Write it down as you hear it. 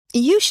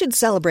You should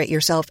celebrate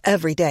yourself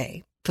every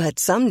day, but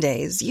some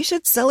days you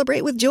should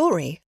celebrate with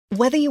jewelry.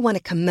 Whether you want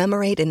to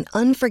commemorate an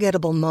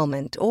unforgettable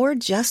moment or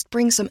just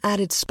bring some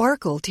added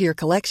sparkle to your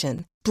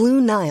collection,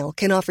 Blue Nile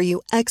can offer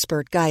you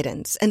expert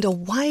guidance and a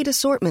wide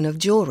assortment of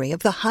jewelry of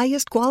the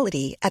highest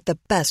quality at the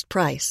best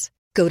price.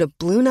 Go to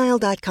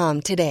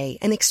BlueNile.com today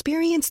and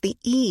experience the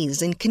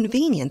ease and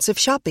convenience of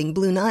shopping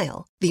Blue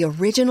Nile, the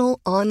original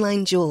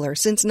online jeweler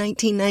since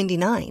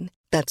 1999.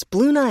 That's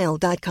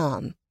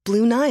BlueNile.com.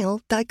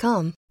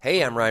 BlueNile.com.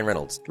 Hey, I'm Ryan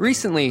Reynolds.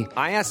 Recently,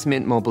 I asked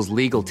Mint Mobile's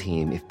legal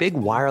team if big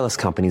wireless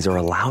companies are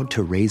allowed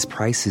to raise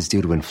prices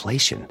due to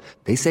inflation.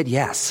 They said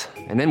yes.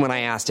 And then when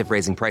I asked if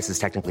raising prices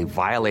technically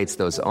violates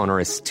those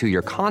onerous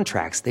two-year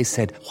contracts, they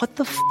said, "What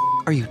the f***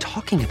 are you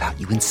talking about,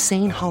 you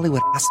insane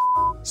Hollywood ass?"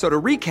 So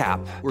to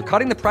recap, we're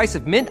cutting the price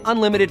of Mint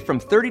Unlimited from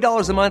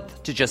 $30 a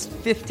month to just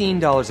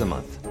 $15 a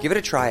month. Give it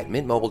a try at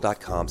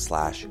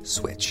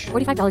mintmobile.com/switch.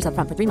 $45 up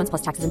front for 3 months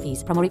plus taxes and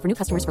fees. Promo rate for new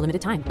customers for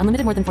limited time.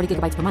 Unlimited more than 40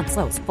 gigabytes per month.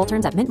 Slows full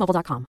terms at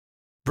mintmobile.com.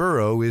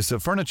 Burrow is a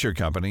furniture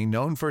company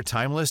known for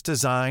timeless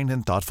design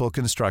and thoughtful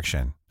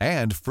construction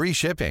and free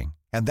shipping.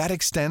 And that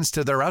extends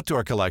to their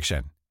outdoor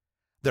collection.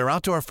 Their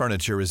outdoor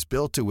furniture is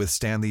built to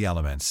withstand the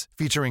elements,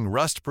 featuring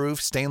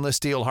rust-proof stainless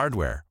steel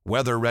hardware,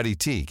 weather-ready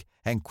teak,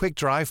 and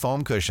quick-dry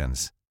foam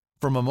cushions.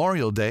 For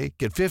Memorial Day,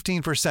 get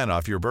 15%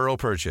 off your Burrow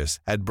purchase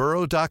at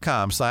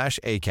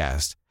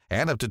burrow.com/ACAST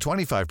and up to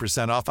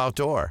 25% off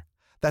outdoor.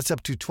 That's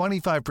up to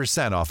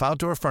 25% off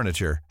outdoor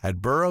furniture at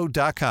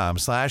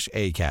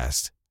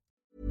burrow.com/ACAST.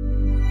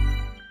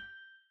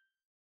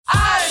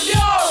 I'm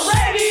your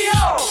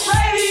radio show.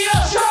 I'm your radio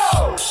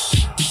show.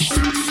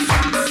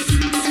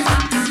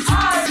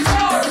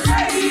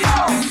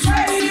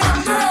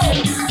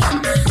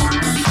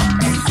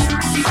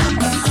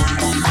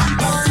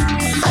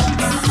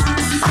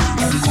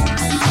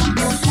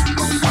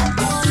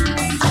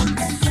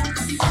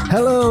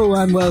 Hello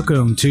and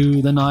welcome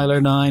to the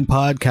Niler 9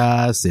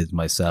 podcast. It's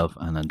myself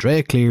and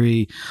Andrea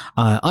Cleary.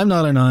 I'm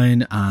Niler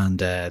 9 and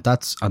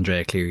that's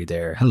Andrea Cleary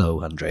there.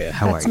 Hello, Andrea.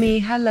 How are you? That's me.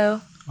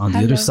 Hello. On the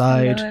other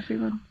side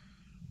everyone.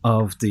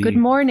 Of the Good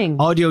morning.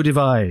 Audio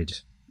divide.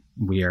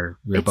 We're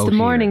it's both the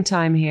morning here.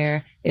 time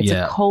here. It's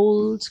a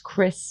cold,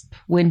 crisp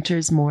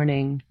winter's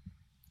morning.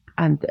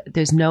 And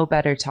there's no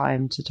better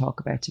time to talk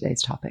about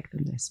today's topic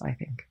than this, I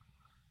think.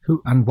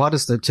 And what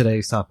is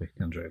today's topic,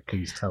 Andrea?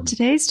 Please tell me.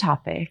 Today's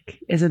topic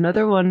is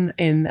another one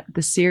in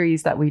the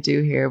series that we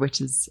do here,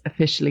 which is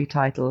officially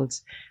titled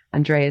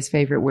Andrea's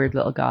Favorite Weird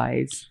Little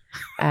Guys.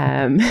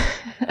 And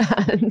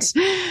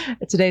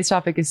today's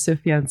topic is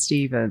Sufjan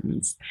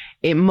Stevens.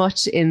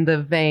 Much in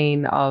the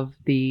vein of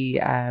the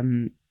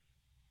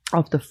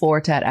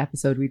Fortet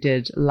episode we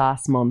did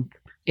last month.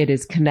 It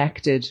is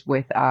connected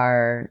with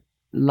our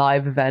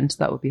live event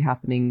that will be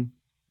happening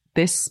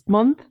next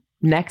month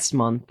at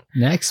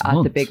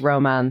the Big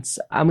Romance,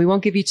 and we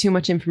won't give you too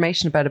much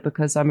information about it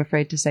because I'm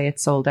afraid to say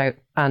it's sold out,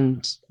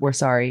 and we're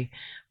sorry,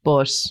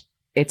 but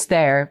it's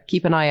there.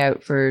 Keep an eye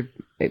out for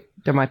it.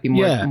 There might be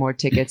more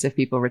tickets if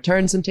people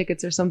return some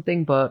tickets or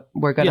something, but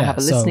we're going to have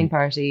a listening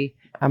party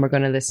and we're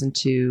going to listen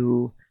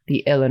to the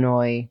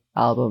Illinois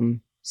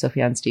album.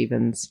 Sufjan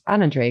Stevens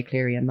and Andrea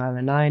Cleary and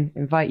Niler 9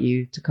 invite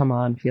you to come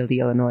on, feel the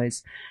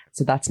Illinois.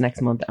 So that's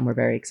next month and we're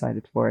very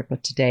excited for it.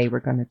 But today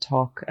we're going to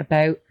talk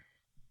about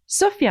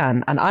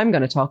Sufjan, and I'm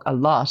going to talk a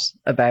lot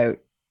about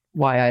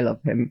why I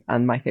love him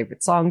and my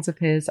favorite songs of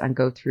his and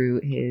go through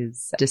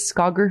his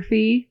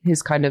discography,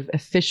 his kind of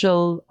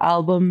official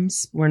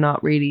albums. We're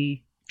not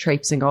really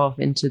traipsing off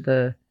into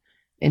the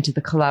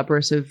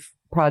collaborative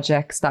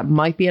projects. That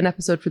might be an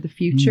episode for the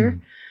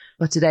future.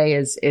 But today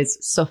is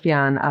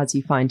Sufjan as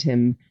you find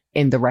him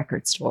in the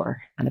record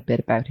store and a bit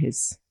about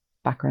his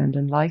background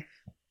in life.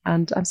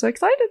 And I'm so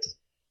excited.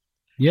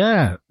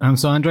 Yeah.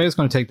 So Andrea's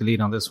going to take the lead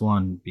on this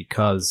one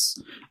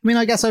because,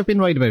 I guess I've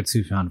been right about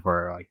Sufjan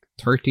for like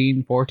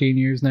 13, 14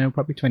 years now.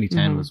 Probably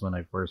 2010 was when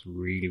I first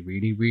really,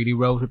 really, really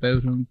wrote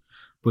about him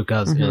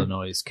because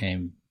Illinois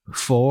came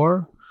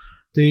before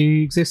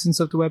the existence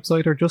of the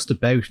website or just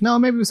about. No,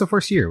 maybe it was the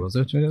first year. Was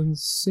it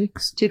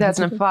 2006?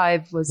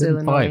 2005 was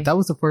 2005. Illinois. That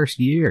was the first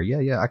year.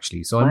 Yeah,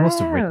 actually. So I must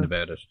have written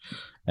about it.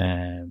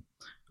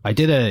 I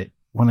did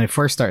when I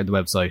first started the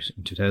website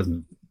in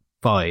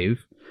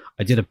 2005,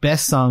 I did a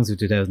best songs of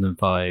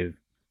 2005,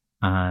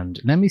 and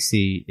let me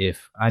see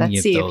if any Let's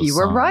of see those if you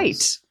were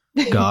songs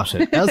right. got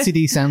it.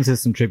 LCD Sound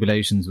System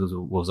Tribulations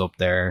was up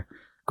there.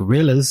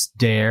 Gorillaz,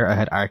 Dare, I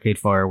had Arcade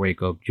Fire,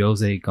 Wake Up,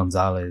 Jose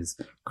Gonzalez,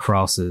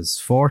 Crosses,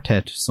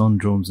 Fortet, Sun,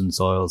 Drums and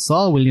Soil,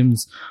 Saul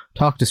Williams,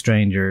 Talk to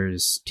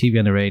Strangers, TV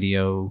on the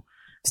Radio,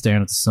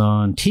 Staring at the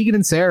Sun, Tegan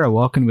and Sarah,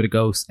 Walking with a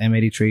Ghost,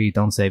 M83,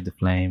 Don't Save the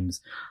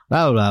Flames,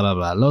 blah, blah, blah,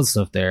 blah, loads of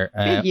stuff there.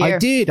 I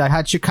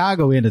had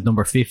Chicago in at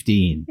number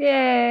 15.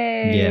 Yay!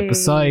 Yeah,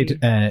 beside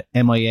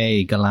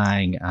MIA,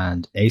 Galang,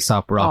 and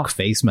Aesop Rock,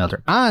 Face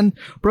Melter, and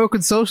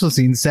Broken Social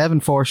Scene,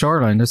 7-4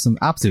 Shoreline. There's some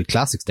absolute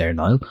classics there,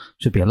 Niall.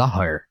 Should be a lot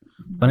higher.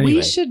 But anyway.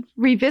 We should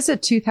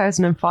revisit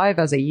 2005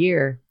 as a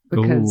year.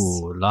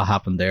 Because a lot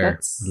happened there.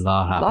 A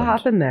lot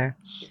happened there.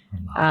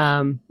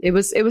 It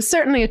was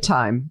certainly a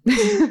time.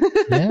 Yeah.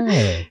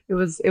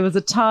 was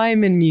a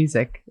time in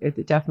music.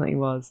 It definitely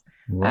was.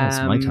 It was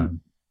my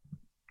time.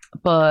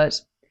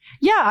 But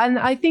yeah, and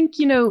I think,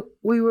 you know,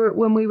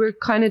 when we were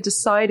kind of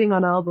deciding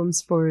on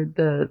albums for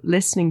the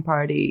listening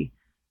party,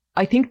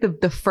 I think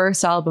the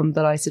first album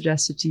that I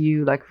suggested to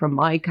you, like from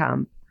my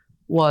camp,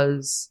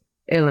 was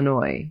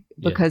Illinois,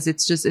 because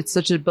it's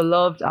such a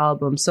beloved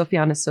album.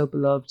 Sufjan is so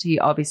beloved. He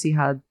obviously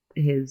had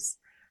his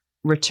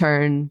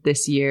return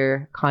this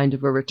year, kind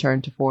of a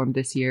return to form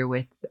this year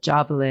with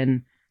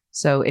Javelin.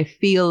 So it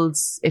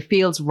feels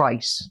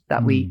right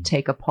that we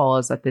take a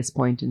pause at this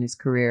point in his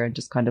career and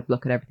just kind of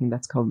look at everything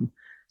that's come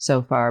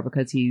so far,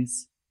 because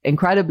he's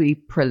incredibly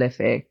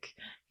prolific.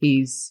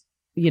 He's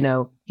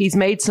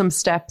made some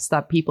steps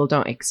that people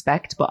don't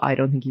expect, but I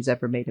don't think he's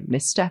ever made a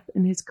misstep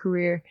in his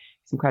career.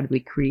 He's incredibly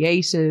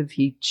creative.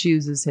 He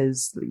chooses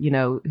his, you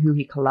know, who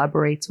he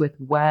collaborates with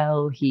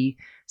well. He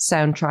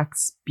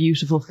soundtracks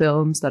beautiful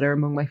films that are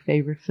among my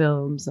favorite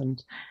films,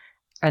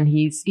 and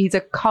he's a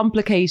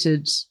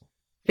complicated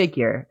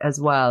figure as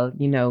well.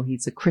 You know,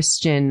 he's a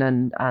Christian,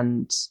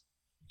 and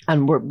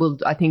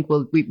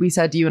we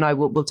said, you and I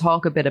will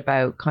talk a bit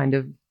about kind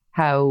of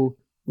how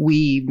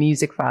we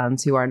music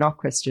fans who are not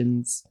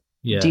Christians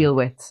deal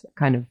with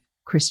kind of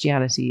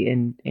Christianity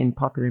in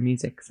popular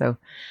music. So,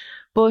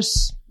 but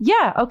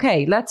yeah,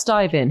 okay, let's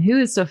dive in. Who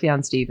is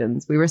Sufjan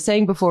Stevens? We were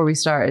saying before we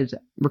started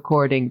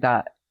recording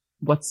that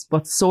what's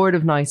sort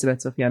of nice about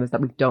Sufjan is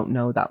that we don't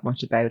know that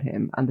much about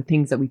him, and the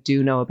things that we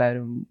do know about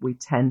him, we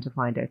tend to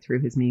find out through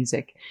his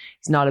music.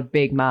 He's not a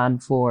big man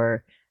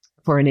for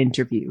an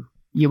interview.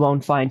 You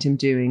won't find him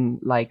doing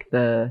like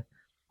the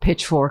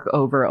pitchfork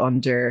over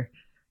under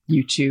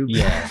YouTube,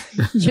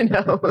 you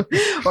know,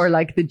 or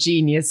like the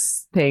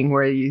Genius thing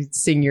where you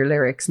sing your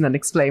lyrics and then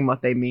explain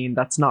what they mean.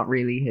 That's not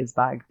really his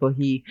bag. But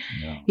he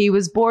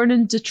was born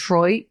in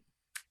Detroit.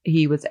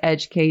 He was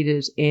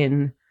educated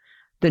in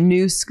the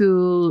New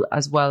School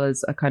as well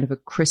as a kind of a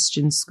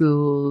Christian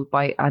school,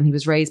 and he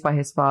was raised by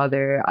his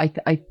father.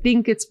 I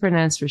think it's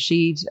pronounced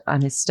Rashid,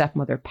 and his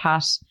stepmother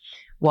Pat,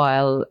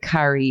 while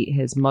Carrie,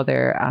 his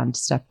mother and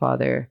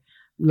stepfather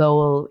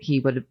Lowell, he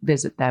would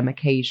visit them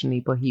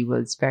occasionally, but he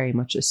was very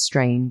much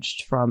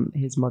estranged from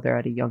his mother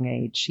at a young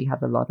age. She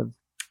had a lot of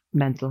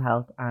mental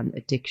health and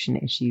addiction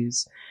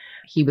issues.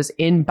 He was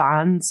in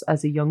bands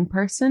as a young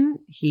person.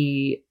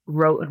 He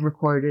wrote and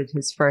recorded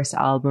his first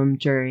album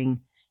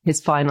during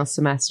his final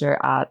semester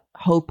at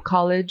Hope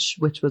College,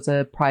 which was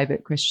a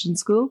private Christian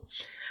school.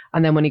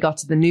 And then when he got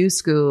to the New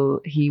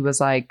School, he was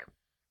like,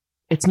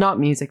 it's not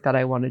music that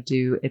I want to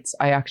do.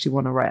 I actually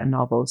want to write a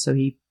novel. So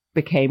he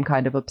became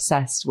kind of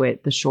obsessed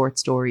with the short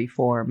story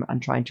form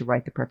and trying to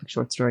write the perfect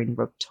short story. And he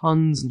wrote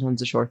tons and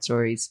tons of short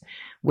stories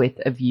with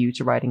a view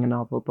to writing a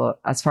novel. But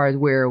as far as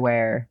we're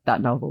aware,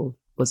 that novel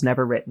was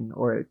never written,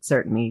 or it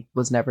certainly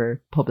was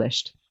never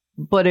published.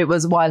 But it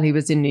was while he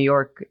was in New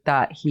York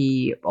that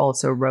he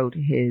also wrote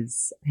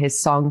his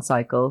song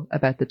cycle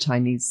about the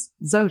Chinese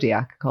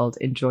zodiac called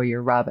Enjoy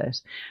Your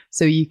Rabbit.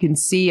 So you can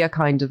see a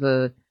kind of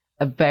a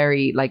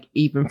very, like,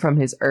 even from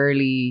his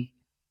early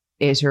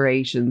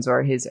iterations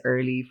or his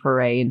early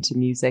foray into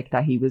music,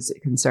 that he was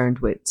concerned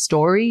with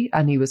story,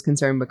 and he was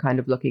concerned with kind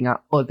of looking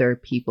at other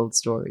people's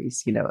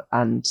stories, you know,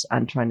 and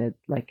trying to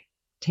like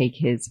take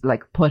his,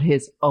 like, put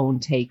his own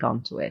take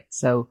onto it.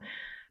 So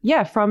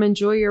yeah, from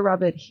Enjoy Your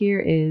Rabbit, here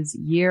is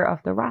Year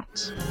of the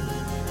Rat.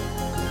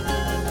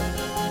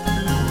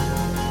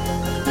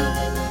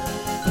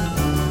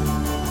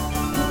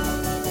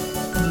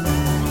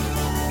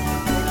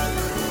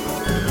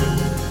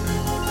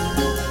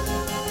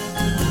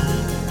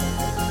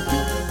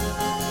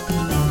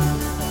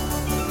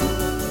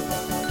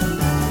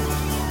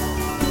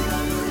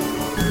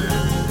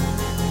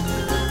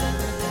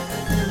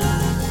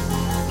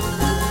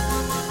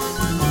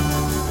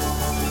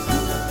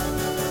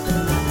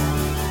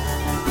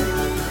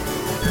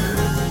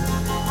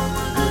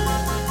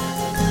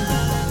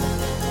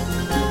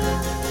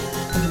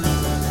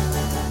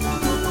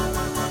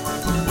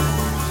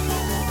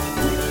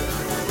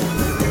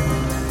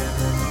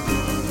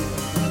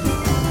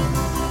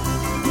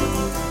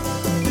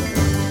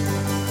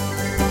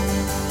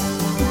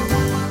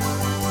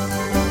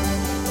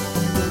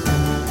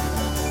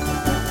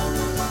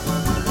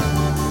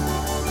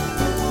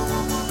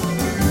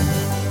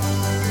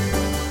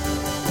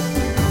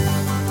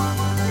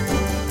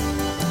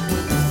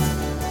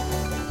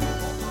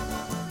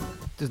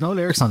 There's no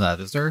lyrics on that,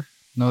 is there?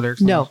 No lyrics?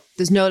 No,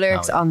 there's no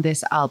lyrics on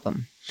this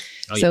album.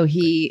 Oh, so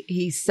yeah.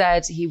 He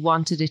said he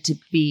wanted it to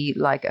be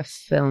like a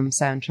film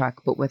soundtrack,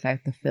 but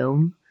without the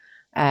film.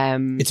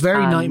 It's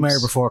very Nightmare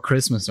Before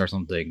Christmas or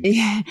something.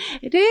 Yeah,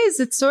 it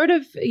is. It's sort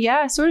of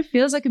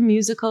feels like a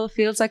musical,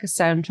 feels like a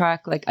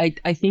soundtrack. Like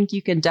I think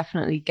you can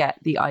definitely get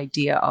the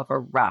idea of a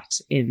rat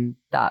in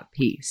that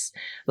piece.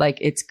 Like,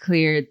 it's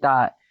clear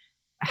that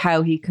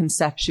how he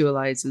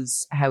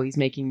conceptualizes how he's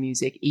making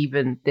music,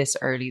 even this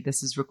early.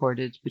 This is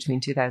recorded between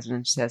 2000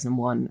 and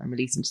 2001 and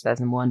released in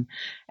 2001.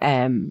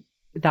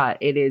 That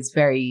it is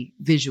very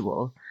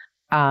visual,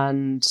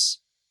 and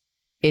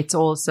it's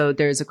also,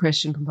 there's a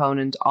Christian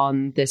component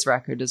on this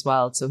record as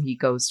well. So he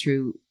goes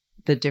through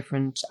the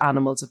different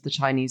animals of the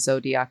Chinese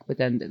zodiac, but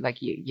then like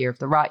year of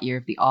the rat, year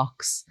of the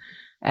ox.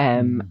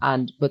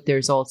 But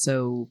there's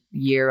also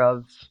year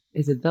of,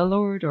 is it the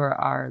Lord or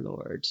our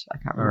Lord? I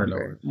can't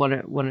remember.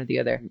 One or the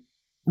other,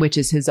 which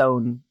is his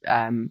own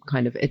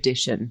kind of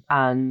edition.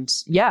 And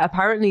yeah,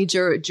 apparently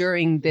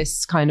during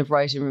this kind of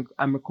writing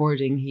and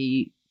recording,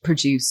 he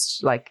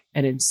produced like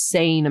an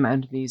insane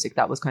amount of music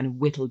that was kind of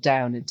whittled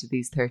down into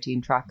these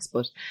 13 tracks.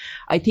 But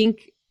I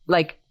think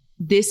like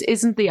this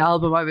isn't the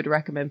album I would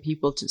recommend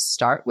people to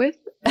start with.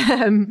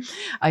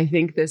 I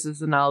think this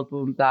is an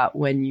album that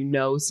when you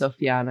know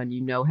Sufjan and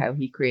you know how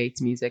he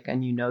creates music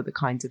and you know the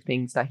kinds of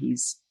things that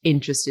he's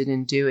interested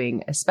in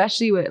doing,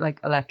 especially with like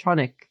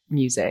electronic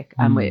music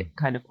and with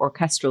kind of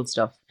orchestral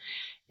stuff,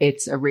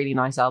 it's a really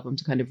nice album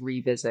to kind of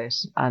revisit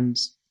and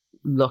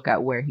look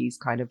at where he's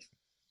kind of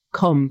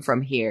come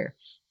from here.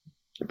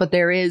 But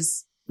there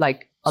is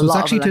like a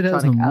lot of electronic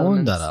 2001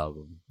 elements. that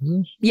album,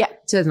 isn't it? Yeah,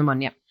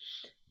 2001, yeah.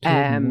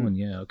 2001,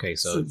 yeah, okay.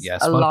 So yeah,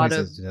 Spotify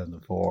says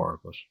 2004,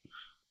 but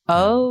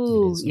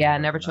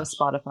never trust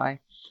Spotify.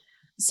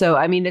 So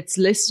I mean, it's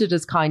listed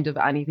as kind of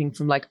anything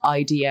from like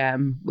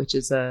IDM, which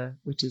is a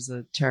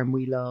term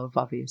we love,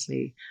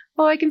 obviously.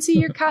 Oh, I can see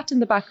your cat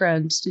in the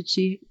background. Did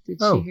she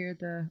hear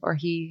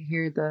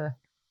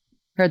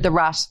heard the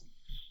rat?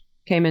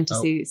 Came in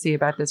to see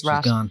about this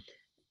rat. She's gone.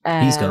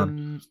 He's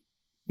gone.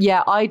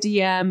 Yeah,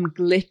 IDM,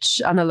 glitch,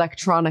 and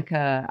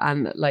electronica,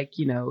 and like,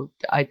 you know,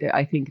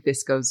 I think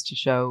this goes to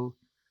show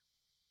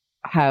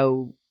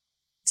how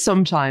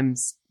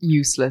sometimes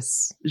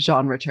useless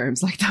genre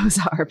terms like those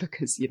are,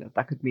 because you know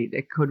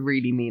it could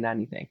really mean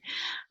anything.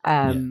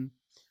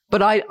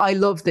 But I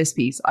love this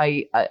piece.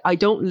 I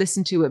don't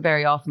listen to it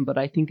very often, but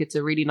I think it's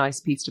a really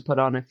nice piece to put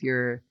on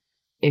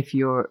if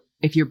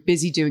you're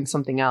busy doing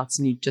something else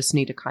and you just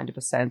need a kind of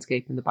a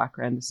soundscape in the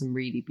background. There's some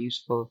really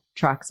beautiful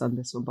tracks on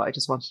this one, but I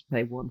just wanted to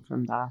play one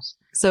from that.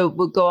 So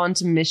we'll go on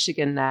to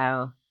Michigan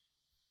now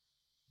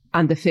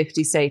and the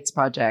 50 States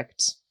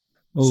Project.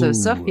 Ooh. So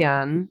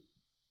Sufjan,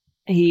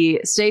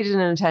 he stated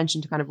an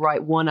intention to kind of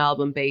write one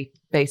album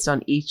based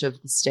on each of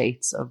the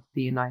states of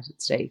the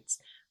United States,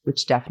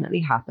 which definitely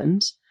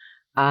happened.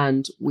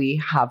 And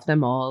we have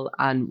them all,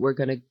 and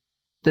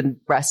the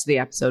rest of the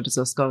episode is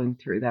us going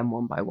through them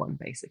one by one,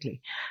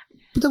 basically.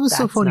 But that was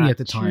so funny at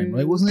the time,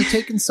 right? Wasn't it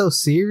taken so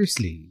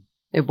seriously?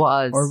 It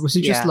was. Or was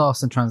it just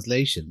lost in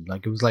translation?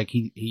 Like, it was like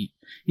he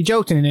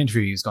joked in an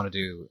interview he was going to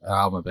do an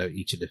album about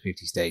each of the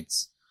 50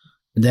 states.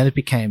 And then it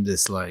became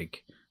this,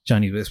 like,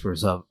 Johnny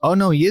Whispers of, oh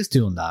no, he is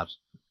doing that.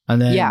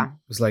 And then it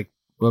was like,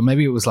 well,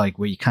 maybe it was like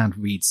where you can't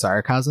read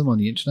sarcasm on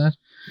the internet.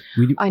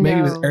 Maybe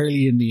it was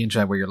early in the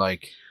internet where you're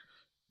like...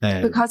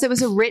 because it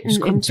was a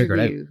written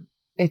interview.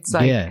 It's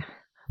like... Yeah.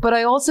 But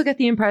I also get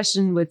the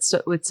impression with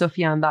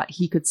Sufjan that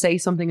he could say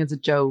something as a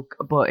joke,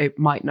 but it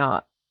might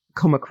not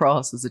come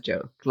across as a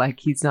joke. Like,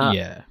 he's not,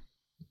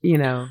 you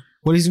know.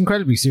 Well, he's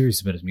incredibly serious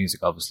about his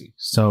music, obviously.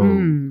 So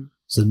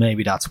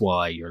maybe that's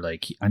why you're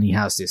like, and he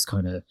has this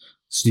kind of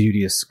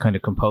studious kind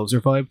of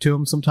composer vibe to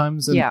him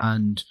sometimes.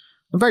 And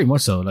very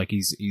much so. Like,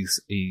 he's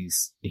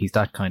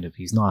that kind of,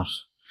 he's not,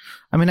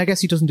 I mean, I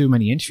guess he doesn't do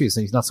many interviews,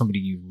 and he's not somebody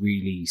you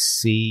really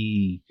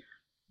see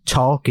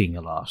talking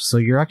a lot, so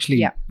you're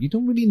actually you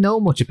don't really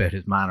know much about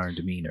his manner and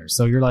demeanor,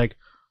 so you're like,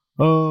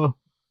 oh,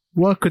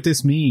 what could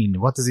this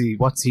mean? What is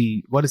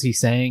he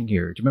saying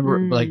here? Do you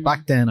remember like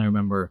back then? I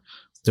remember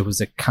there was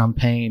a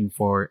campaign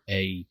for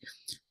a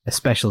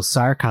special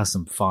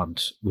sarcasm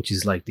font, which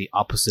is like the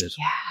opposite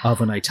of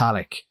an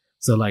italic,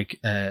 so like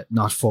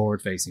not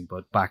forward facing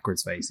but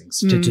backwards facing,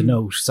 to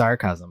denote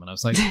sarcasm. And I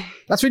was like,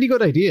 that's a really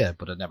good idea,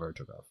 but it never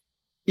took off.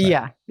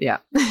 Yeah.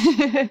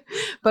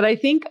 But I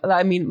think,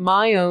 I mean,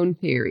 my own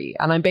theory,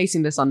 and I'm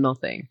basing this on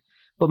nothing,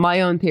 but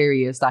my own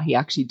theory is that he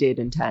actually did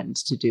intend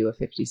to do a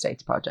 50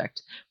 States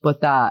Project,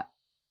 but that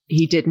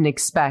he didn't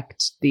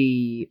expect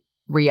the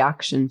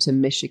reaction to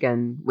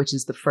Michigan, which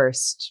is the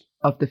first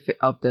of the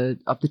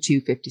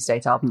 250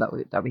 States album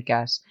that we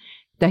get,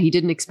 that he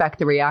didn't expect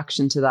the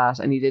reaction to that,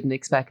 and he didn't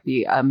expect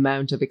the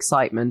amount of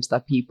excitement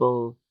that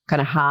people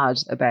kind of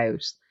had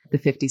about the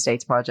 50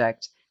 States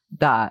Project,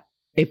 that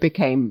it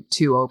became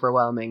too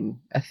overwhelming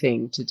a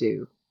thing to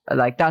do.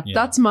 Like that. Yeah.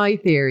 That's my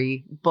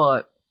theory,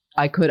 but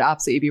I could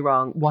absolutely be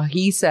wrong. What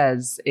he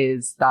says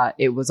is that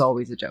it was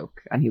always a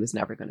joke and he was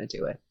never going to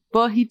do it.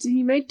 But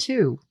he made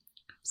two.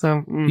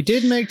 So he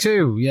did make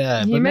two,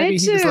 yeah. He but made maybe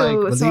two. He was like,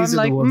 well, so these I'm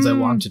are like, the ones I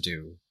want to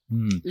do.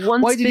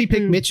 Why did he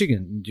pick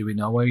Michigan? Do we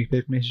know why he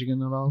picked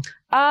Michigan at all?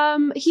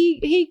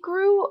 He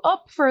grew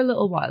up for a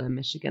little while in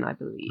Michigan, I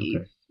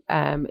believe.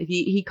 Okay.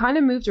 He kind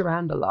of moved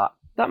around a lot.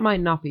 That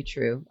might not be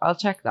true. I'll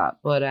check that.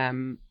 But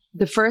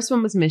the first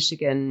one was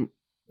Michigan.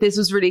 This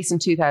was released in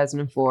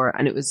 2004,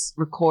 and it was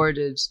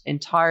recorded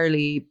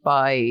entirely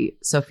by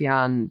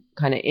Sufjan,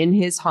 kind of in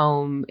his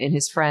home, in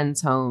his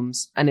friends'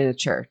 homes, and in a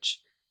church,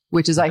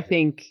 which is, I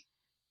think,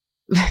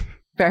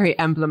 very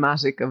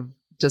emblematic of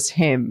just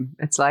him.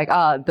 It's like,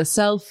 the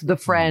self, the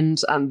friend,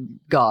 and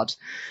God.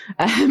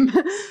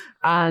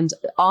 And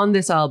on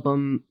this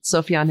album,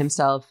 Sufjan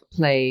himself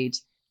played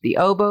the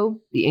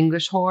oboe, the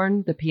English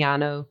horn, the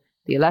piano,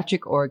 the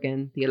electric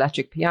organ, the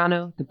electric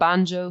piano, the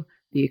banjo,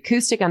 the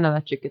acoustic and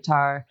electric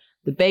guitar,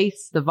 the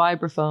bass, the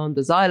vibraphone,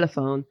 the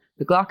xylophone,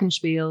 the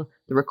glockenspiel,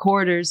 the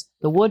recorders,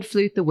 the wood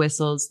flute, the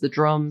whistles, the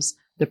drums,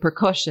 the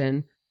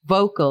percussion,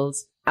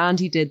 vocals, and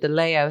he did the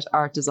layout,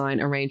 art design,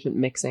 arrangement,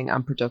 mixing,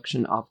 and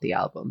production of the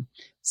album.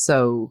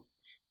 So,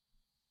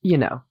 you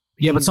know.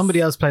 Yeah, but somebody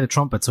else played the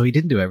trumpet, so he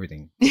didn't do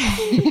everything.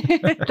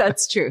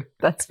 That's true.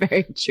 That's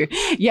very true.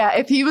 Yeah,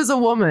 if he was a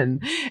woman,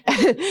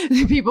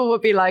 people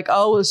would be like,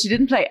 oh, well, she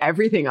didn't play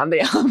everything on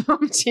the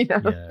album, you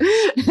know?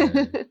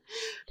 Yeah.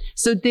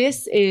 So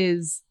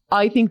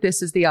I think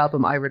this is the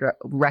album I would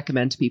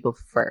recommend to people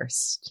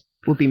first,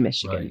 would be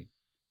Michigan. Right.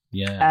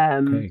 Yeah.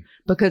 Okay.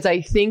 Because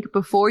I think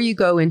before you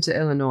go into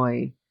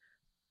Illinois,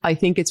 I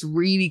think it's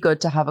really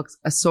good to have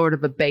a sort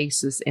of a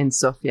basis in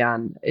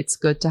Sufjan. It's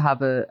good to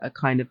have a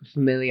kind of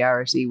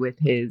familiarity with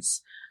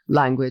his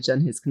language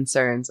and his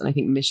concerns. And I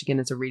think Michigan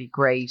is a really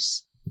great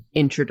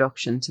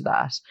introduction to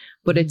that.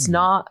 But it's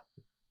not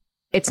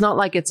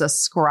like it's a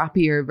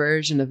scrappier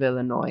version of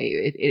Illinois.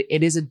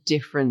 It is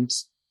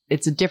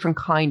it's a different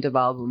kind of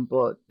album,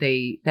 but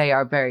they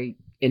are very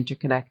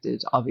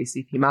interconnected,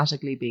 obviously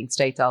thematically being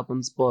States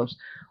albums, but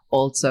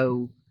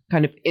also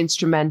kind of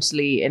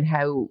instrumentally in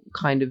how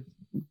kind of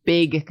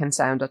big it can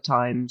sound at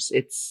times.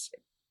 It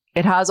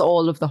has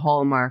all of the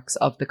hallmarks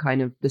of the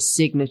kind of the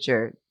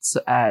signature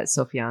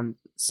Sufjan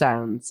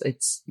sounds.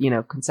 It's, you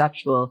know,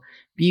 conceptual,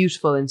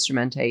 beautiful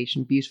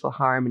instrumentation, beautiful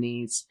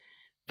harmonies,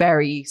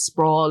 very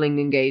sprawling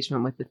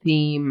engagement with the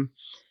theme.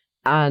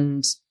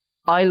 And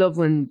I love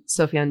when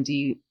Sufjan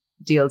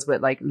deals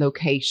with like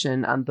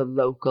location and the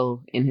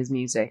local in his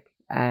music.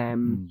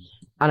 And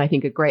I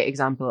think a great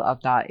example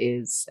of that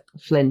is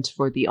Flint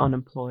for the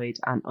Unemployed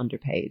and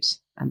Underpaid.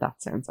 And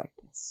that sounds like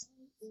this.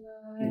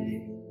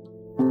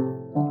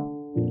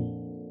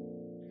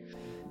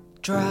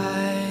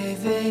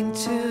 Driving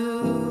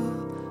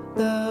to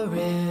the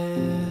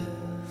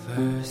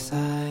riverside,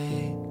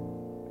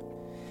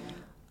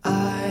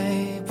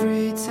 I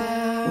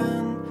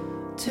pretend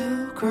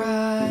to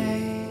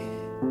cry,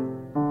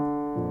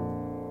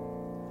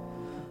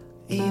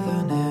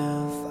 even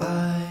if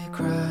I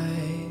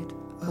cried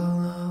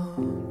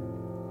alone.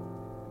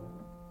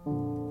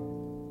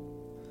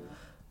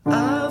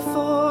 I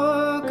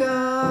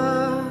forgot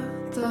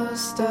the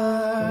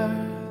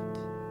start.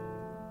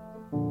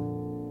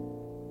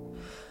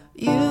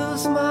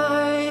 Use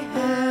my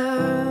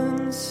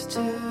hands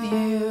to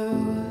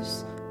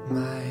use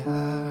my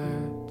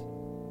heart,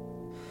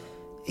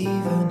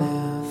 even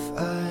if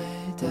I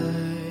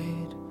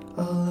died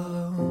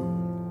alone.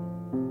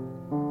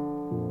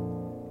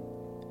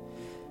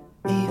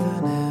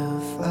 Even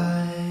if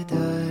I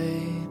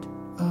died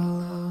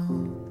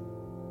alone.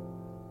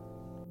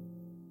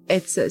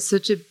 It's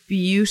such a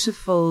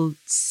beautiful,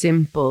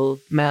 simple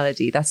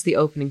melody. That's the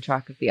opening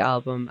track of the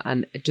album.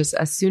 And just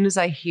as soon as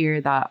I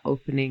hear that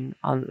opening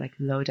on like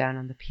low down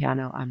on the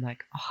piano, I'm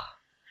like, oh,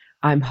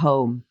 I'm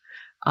home.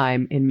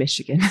 I'm in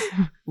Michigan,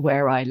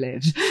 where I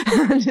live.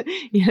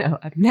 You know,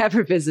 I've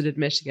never visited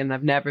Michigan.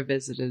 I've never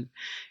visited,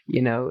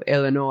 you know,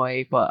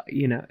 Illinois. But,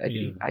 you know,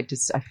 I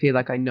feel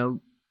like I know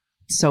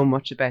so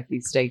much about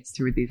these states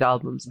through these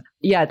albums.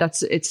 Yeah,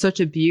 it's such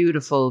a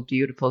beautiful,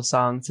 beautiful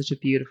song, such a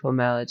beautiful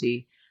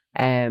melody.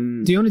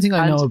 The only thing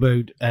I know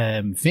about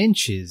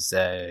Finch is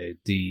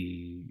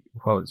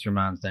what was your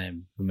man's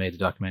name who made the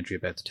documentary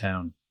about the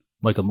town,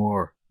 Michael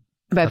Moore.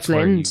 About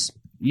Flint.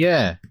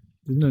 Yes.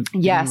 Didn't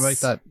he write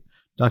that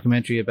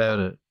documentary about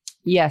it?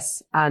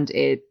 Yes, and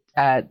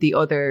the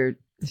other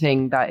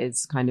thing that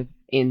is kind of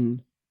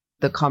in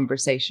the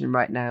conversation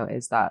right now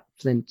is that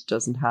Flint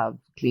doesn't have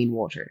clean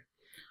water.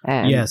 So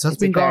that's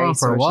been going on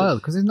for a while,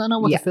 because isn't that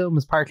not what the film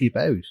is partly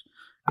about?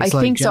 I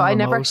think so. I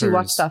never actually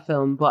watched that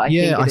film, but I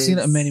think I've seen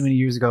it many, many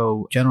years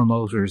ago. General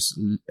Motors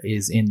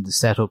is in the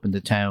setup in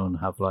the town,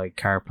 have like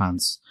car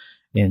plants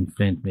in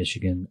Flint,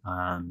 Michigan,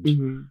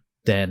 and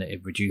then it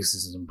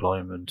reduces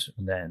employment,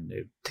 and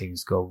then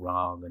things go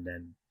wrong, and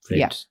then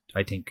Flint,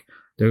 I think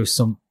there's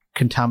some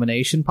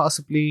contamination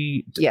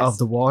possibly of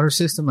the water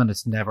system, and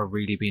it's never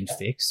really been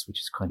fixed, which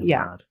is kind of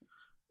bad.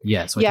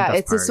 Yeah, so I think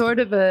it's a sort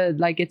of a,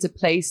 like, it's a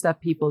place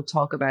that people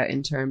talk about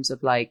in terms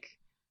of like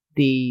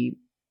the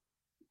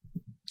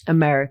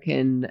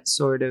American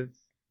sort of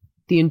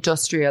the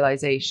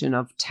industrialization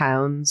of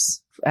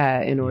towns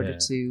in order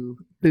to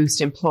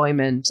boost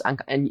employment,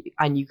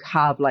 and you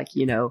have like,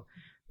 you know,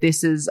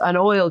 this is an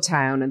oil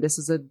town, and this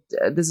is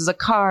a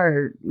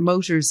car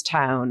motors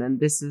town, and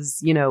this is,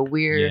 you know,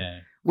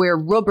 we're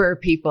rubber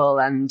people,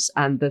 and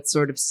that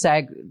sort of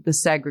the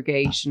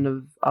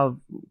segregation of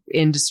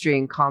industry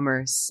and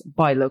commerce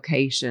by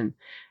location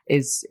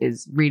is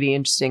really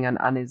interesting,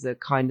 and is a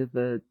kind of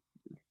a,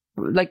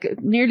 like,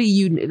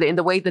 nearly in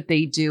the way that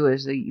they do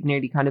it, a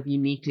nearly kind of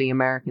uniquely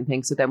American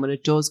thing. So then when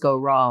it does go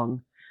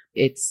wrong,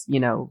 it's, you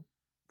know,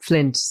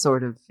 Flint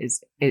sort of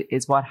is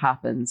what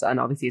happens. And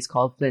obviously it's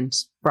called Flint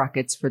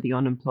brackets for the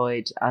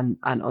unemployed and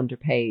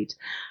underpaid.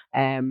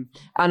 And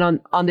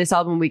on this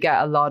album, we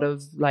get a lot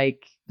of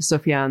like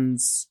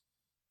Sufjan's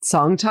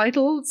song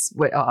titles,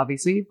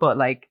 obviously, but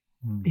like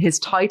his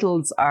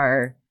titles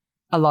are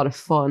a lot of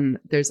fun.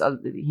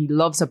 He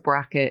loves a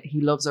bracket.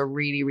 He loves a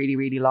really, really,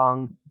 really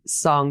long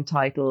song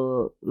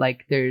title.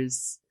 Like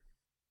there's,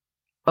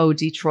 "Oh,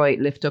 Detroit,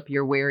 lift up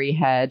your weary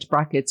head,"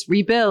 brackets,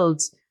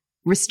 "rebuild,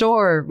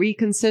 restore,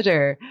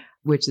 reconsider,"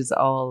 which is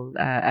all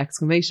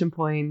exclamation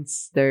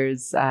points.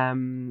 There's,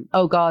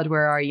 "Oh God,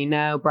 where are you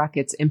now?"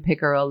 brackets, "in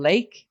Pickerel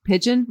Lake,"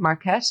 "Pigeon,"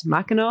 "Marquette,"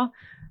 "Mackinac."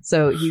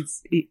 So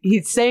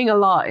he's saying a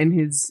lot in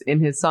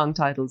his song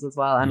titles as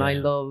well. And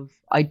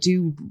I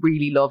do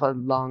really love a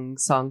long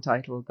song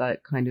title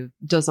that kind of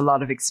does a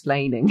lot of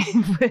explaining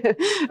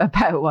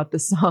about what the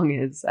song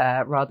is,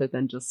 rather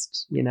than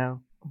just,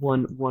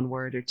 one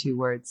word or two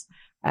words.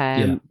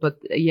 But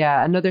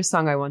yeah, another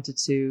song I wanted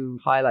to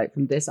highlight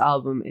from this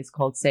album is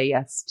called "Say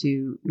Yes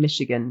to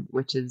Michigan,"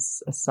 which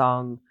is a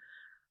song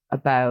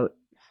about,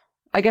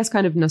 I guess,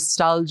 kind of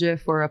nostalgia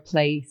for a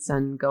place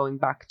and going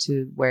back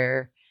to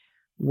where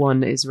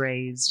one is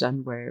raised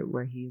and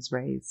where he is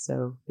raised.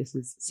 So this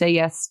is "Say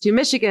Yes to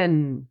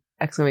Michigan!"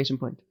 exclamation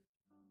point.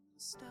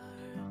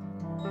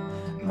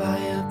 By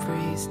a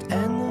priest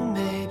and the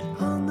maid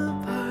on the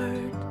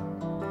part.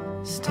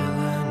 Still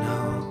I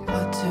know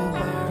what to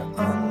wear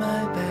on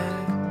my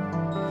back.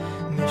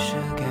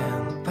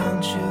 Michigan,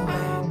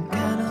 Bunchewing,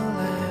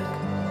 Cadillac.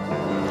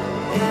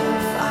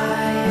 If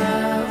I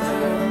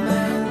ever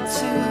meant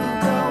to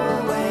go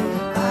away,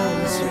 I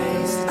was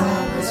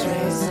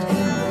raised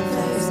in the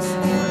place.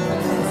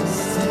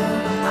 Still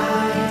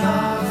I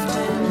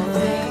often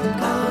think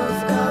of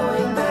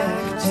going back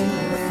to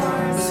the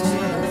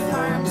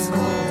farms,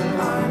 golden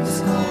arms,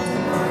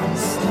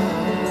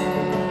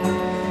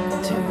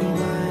 to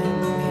remind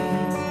me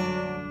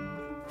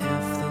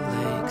if the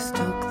lakes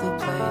took the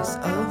place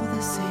of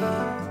the sea.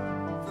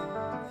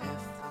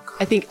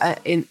 I think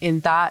in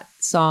that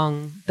song,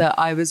 the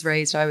I was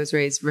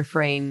raised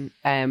refrain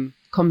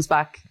comes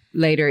back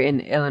later in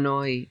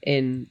Illinois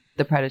in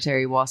the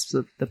Predatory Wasps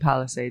of the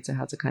Palisades. It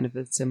has a kind of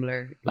a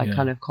similar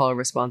kind of call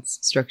response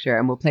structure,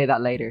 and we'll play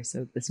that later.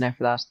 So listen out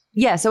for that.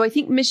 Yeah, so I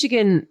think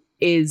Michigan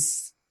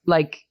is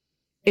like,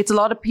 it's a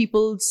lot of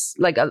people's,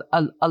 like a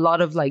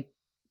lot of like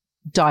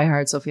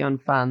diehard Sufjan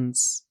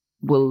fans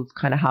will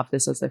kind of have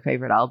this as their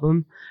favorite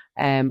album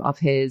of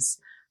his.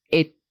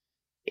 It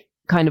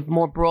kind of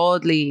more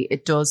broadly,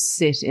 it does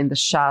sit in the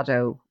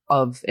shadow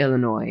of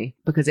Illinois,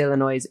 because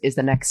Illinois is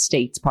the next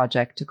state's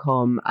project to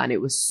come, and it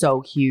was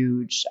so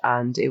huge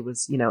and it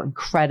was,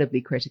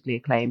 incredibly critically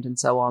acclaimed and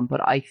so on.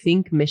 But I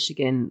think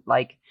Michigan,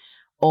 like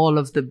all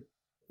of the,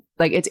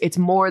 like it's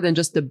more than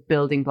just the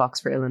building blocks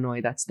for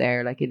Illinois that's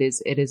there. Like it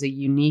is a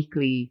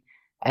uniquely,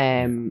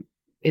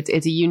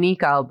 it's a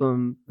unique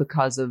album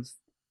because of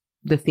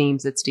the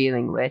themes it's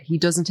dealing with. He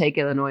doesn't take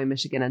Illinois and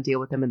Michigan and deal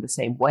with them in the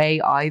same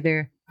way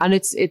either. And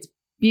it's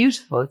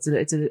beautiful. It's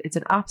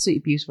an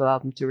absolutely beautiful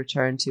album to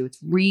return to. It's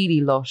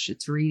really lush.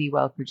 It's really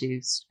well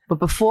produced. But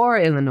before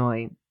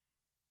Illinois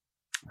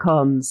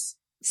comes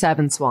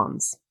Seven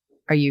Swans.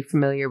 Are you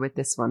familiar with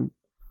this one?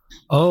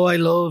 Oh, I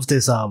love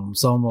this album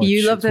so much.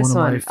 You love this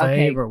one? It's one of my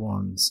favorite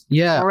ones.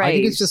 Yeah, right.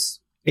 I think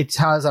it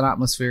has an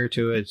atmosphere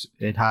to it.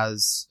 It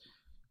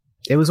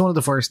was one of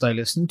the first I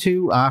listened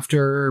to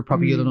after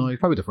probably Illinois,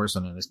 probably the first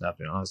one I listened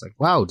to. I was like,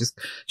 wow, do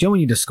you know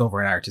when you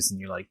discover an artist and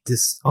you're like,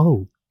 this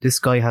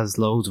guy has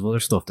loads of other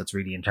stuff that's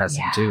really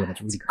interesting too, and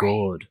it's really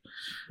good.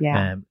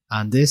 Yeah.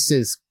 And this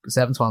is,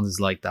 Seven Swans is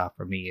like that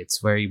for me. It's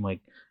very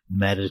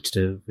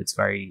meditative. It's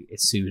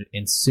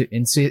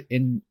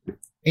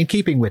in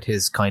keeping with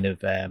his kind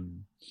of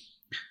kind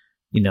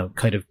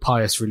of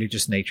pious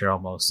religious nature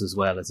almost as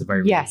well. It's a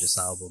very religious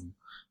album.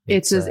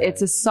 It's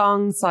a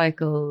song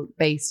cycle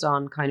based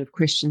on kind of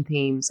Christian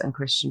themes and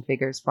Christian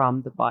figures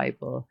from the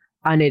Bible.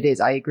 And it is,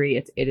 I agree,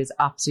 it is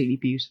absolutely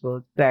beautiful.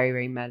 It's very,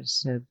 very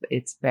meditative.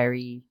 It's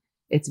very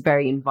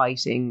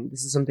inviting.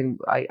 This is something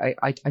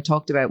I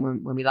talked about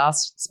when we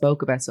last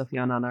spoke about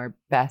Sufjan on our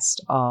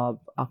Best of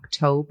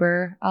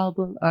October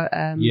album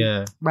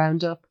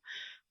roundup,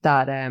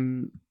 that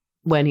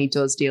when he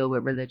does deal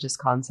with religious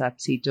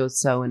concepts, he does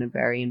so in a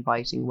very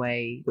inviting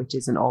way, which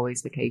isn't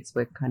always the case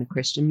with kind of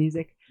Christian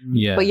music.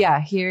 Yeah. But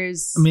yeah,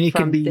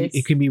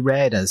 it can be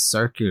read as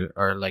circular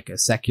or like a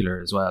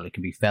secular as well. It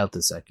can be felt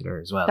as secular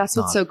as well. That's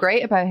what's so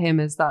great about him,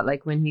 is that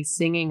like when he's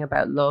singing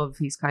about love,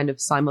 he's kind of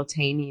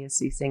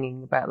simultaneously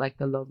singing about like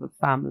the love of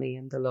family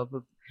and the love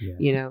of,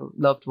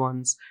 loved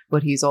ones.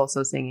 But he's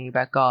also singing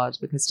about God,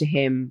 because to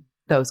him,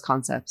 those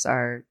concepts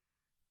are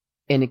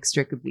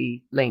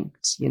inextricably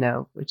linked,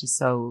 which is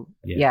so,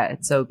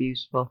 it's so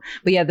beautiful.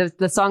 But yeah,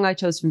 the song I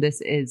chose from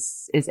this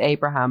is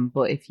Abraham.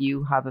 But if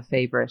you have a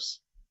favorite,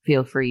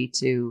 feel free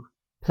to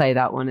play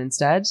that one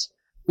instead.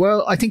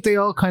 Well, I think they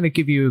all kind of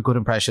give you a good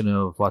impression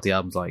of what the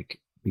album's like,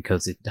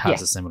 because it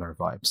has a similar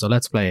vibe. So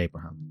let's play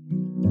Abraham.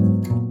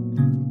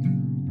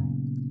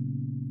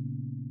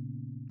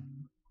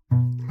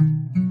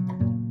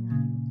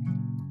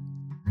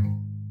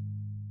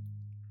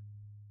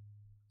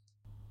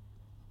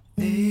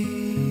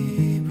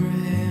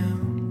 Abraham,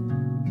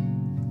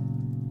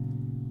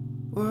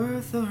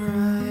 worth a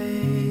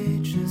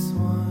righteous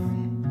one, 'twas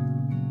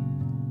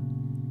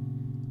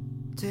he who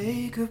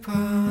Take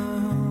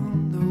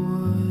upon the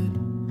wood,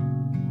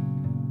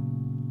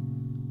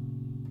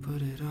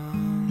 put it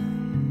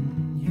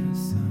on your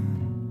son.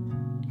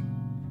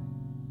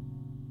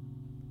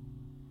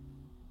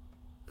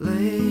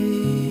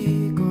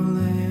 Lake or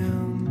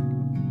lamb,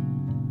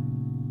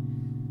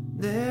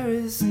 there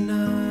is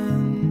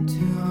none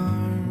to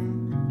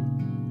harm.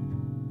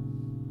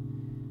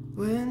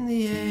 When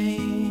the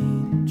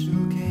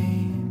angel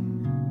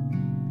came,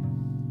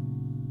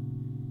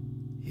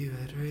 you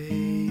had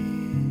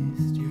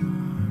raised your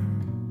arm.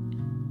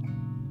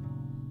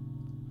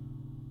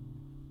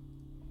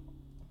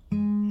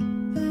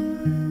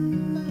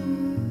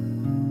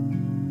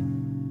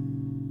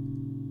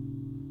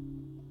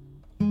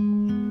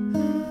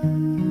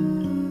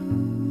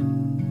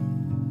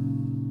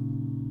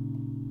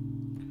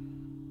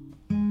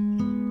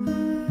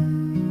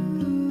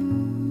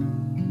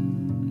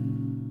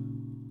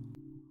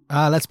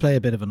 Let's play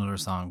a bit of another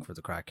song for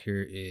the crack.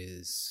 Here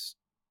is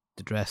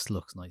The Dress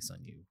Looks Nice on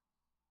You.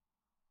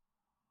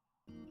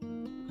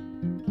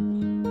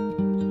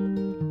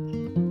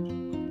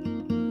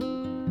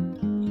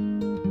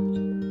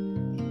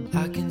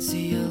 I can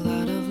see a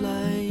lot of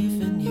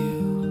life in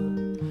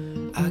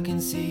you. I can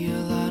see a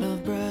lot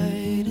of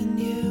bright in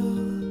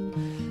you.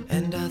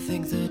 And I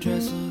think the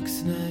dress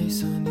looks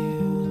nice on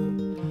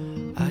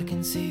you. I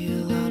can see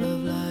a lot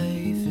of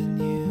life in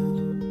you.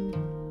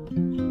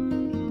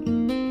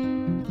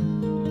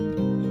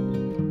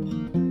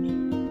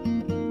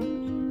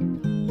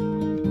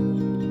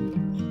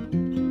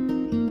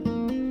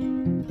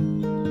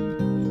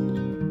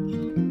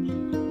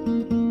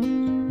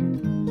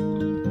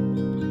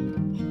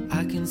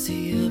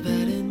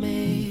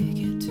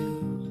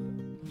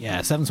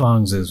 Yeah, Seven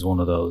Songs is one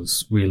of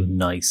those real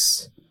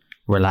nice,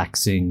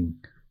 relaxing,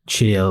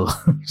 chill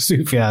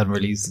Sufjan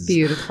releases.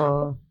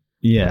 Beautiful.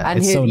 Yeah, and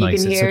it's so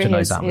nice. You can it's hear such a nice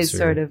his atmosphere.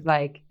 sort of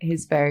like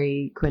his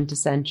very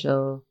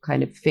quintessential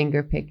kind of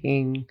finger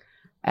picking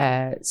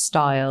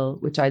style,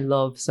 which I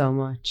love so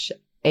much.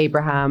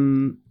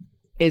 Abraham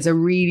is a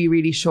really,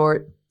 really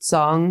short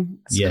song.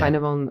 It's kind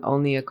of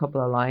only a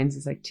couple of lines.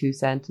 It's like 2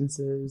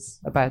 sentences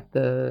about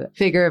the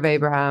figure of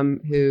Abraham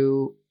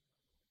who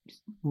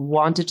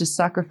wanted to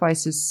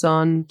sacrifice his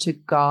son to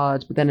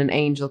God, but then an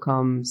angel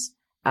comes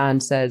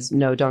and says,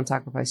 no, don't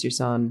sacrifice your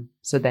son.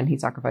 So then he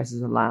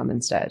sacrifices a lamb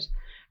instead.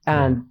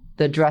 And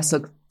The Dress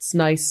Looks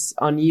Nice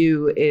on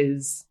You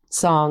is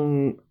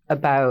song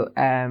about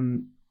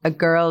a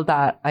girl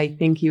that I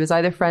think he was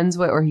either friends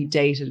with or he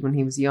dated when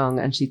he was young,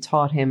 and she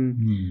taught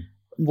him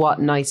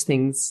what nice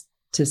things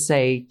to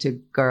say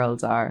to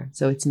girls are.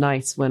 So it's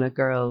nice when a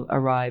girl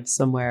arrives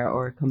somewhere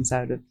or comes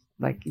out of,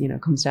 like, you know,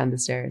 comes down the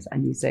stairs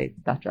and you say,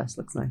 that dress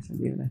looks nice on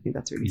you. And I think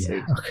that's really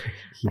sweet. Okay.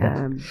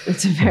 Yeah.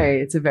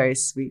 It's a very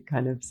sweet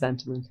kind of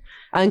sentiment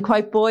and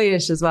quite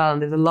boyish as well.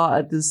 And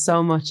there's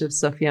so much of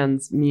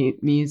Sufjan's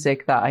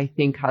music that I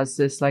think has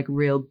this like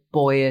real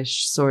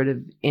boyish sort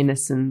of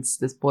innocence,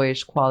 this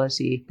boyish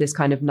quality, this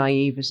kind of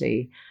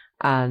naivety.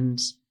 And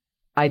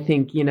I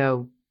think, you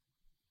know,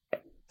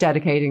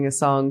 dedicating a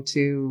song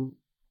to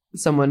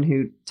someone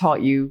who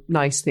taught you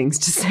nice things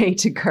to say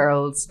to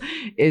girls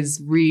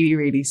is really,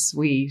 really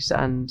sweet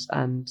and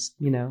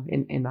you know,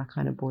 in that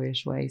kind of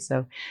boyish way.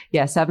 So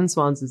yeah, Seven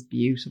Swans is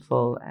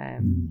beautiful.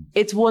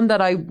 It's one that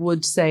I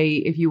would say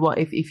if you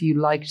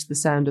liked the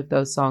sound of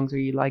those songs, or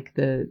you like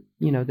the,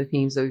 you know, the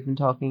themes that we've been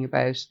talking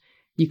about,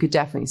 you could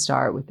definitely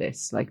start with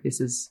this. Like this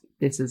is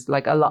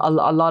like a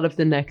lot of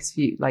the next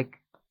few, like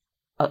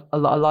a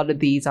lot of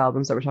these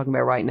albums that we're talking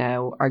about right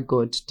now are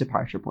good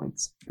departure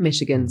points.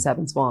 Michigan,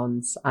 Seven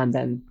Swans, and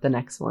then the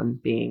next one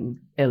being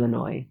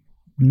Illinois.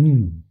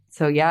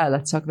 So yeah,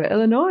 let's talk about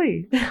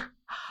Illinois.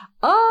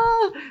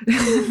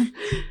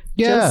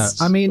 Yeah,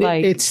 I mean,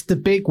 like, it's the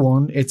big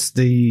one. It's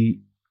the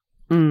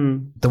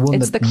one.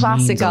 It's that the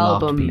classic means a lot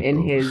to album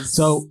in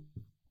people.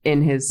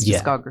 his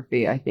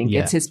discography. I think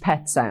it's his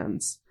pet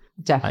sounds,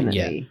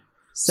 definitely.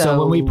 So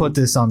when we put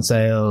this on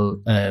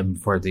sale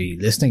for the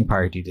listening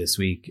party this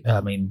week,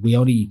 I mean,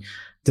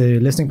 the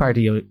listening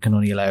party can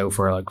only allow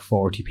for like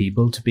 40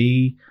 people to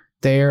be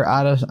there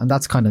at it, and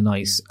that's kind of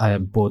nice.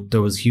 But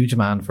there was huge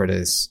demand for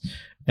this,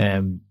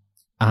 and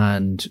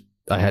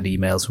I had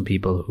emails from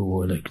people who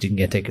were like didn't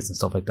get tickets and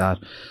stuff like that.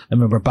 I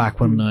remember back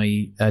when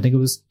I think it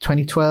was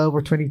 2012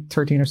 or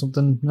 2013 or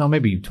something. No,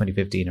 maybe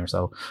 2015 or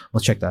so.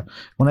 Let's check that.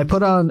 When I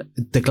put on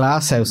the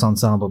Glasshouse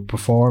Ensemble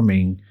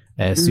performing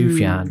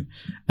Sufjan,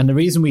 and the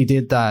reason we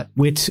did that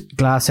with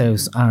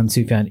Glasshouse and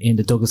Sufjan in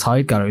the Douglas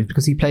Hyde Gallery is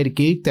because he played a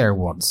gig there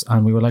once,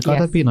 and we were like,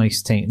 that'd be a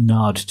nice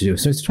nod to do.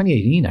 So it's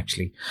 2018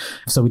 actually.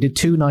 So we did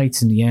 2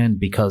 nights in the end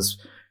because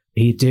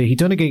he'd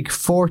done a gig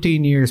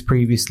 14 years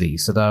previously,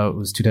 so that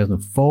was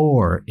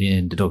 2004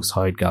 in the Douglas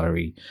Hyde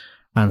Gallery,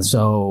 and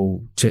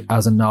so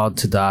as a nod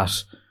to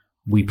that,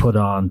 we put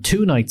on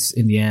 2 nights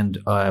in the end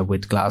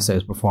with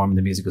Glasshouse performing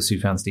the music of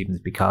Sufjan Stevens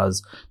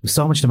because there's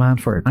so much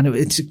demand for it. And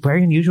it's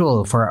very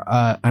unusual for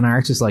an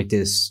artist like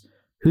this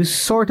who's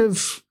sort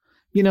of,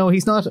 you know,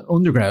 he's not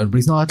underground, but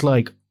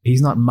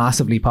he's not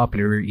massively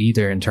popular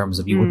either in terms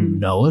of you wouldn't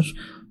know it.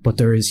 but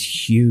there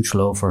is huge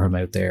love for him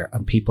out there,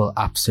 and people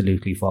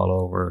absolutely fall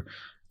over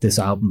this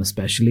album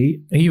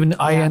especially. Even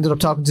I ended up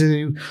talking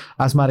to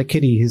Asthmatic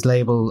Kitty, his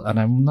label, and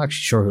I'm not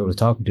actually sure who I was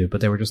talking to,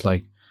 but they were just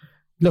like,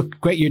 look,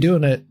 great, you're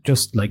doing it,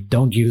 just like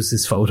don't use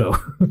this photo.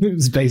 It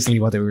was basically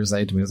what they were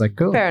saying to me. I was like,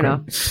 cool, fair great.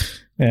 enough.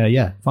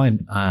 Yeah,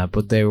 fine.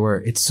 But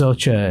it's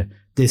such a,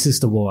 this is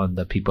the one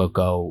that people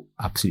go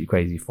absolutely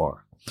crazy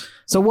for.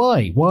 So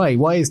why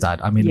is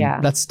that? I mean,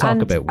 let's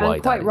talk about why.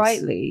 And quite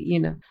rightly, you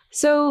know.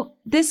 So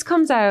this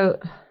comes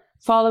out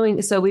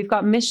following, so we've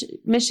got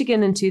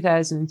Michigan in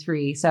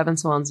 2003, Seven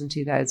Swans in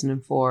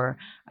 2004,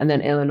 and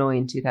then Illinois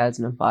in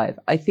 2005.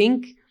 I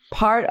think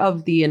part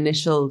of the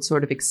initial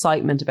sort of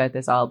excitement about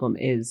this album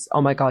is,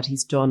 oh my God,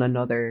 he's done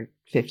another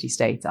 50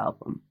 States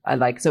album.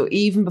 So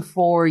even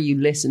before you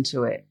listen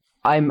to it,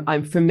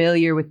 I'm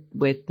familiar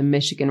with the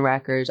Michigan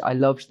record. I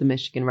loved the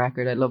Michigan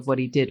record. I love what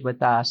he did with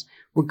that.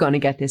 We're going to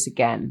get this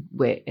again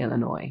with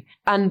Illinois.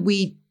 And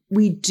we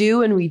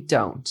do and we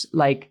don't.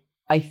 Like,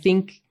 I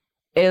think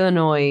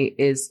Illinois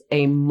is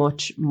a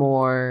much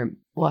more,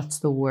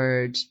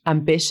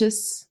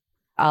 ambitious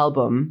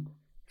album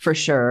for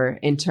sure,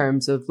 in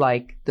terms of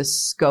like the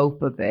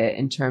scope of it,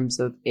 in terms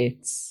of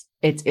its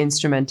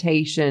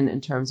instrumentation, in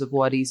terms of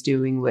what he's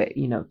doing with,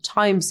 you know,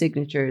 time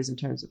signatures, in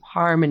terms of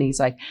harmonies.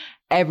 Like,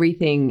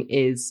 everything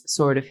is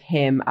sort of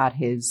him at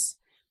his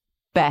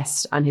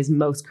best and his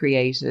most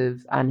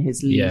creative and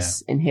his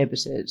least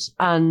inhibited.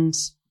 And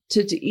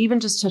to even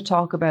just to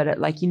talk about it,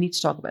 like, you need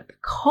to talk about the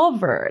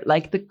cover.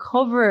 Like, the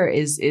cover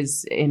is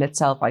in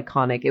itself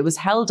iconic. It was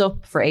held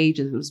up for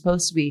ages. It was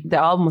supposed to be, the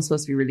album was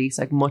supposed to be released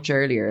like much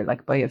earlier,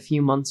 like by a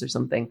few months or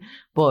something,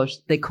 but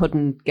they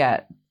couldn't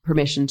get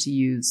permission to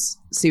use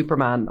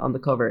Superman on the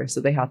cover,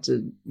 so they had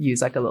to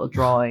use like a little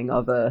drawing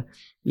of a,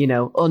 you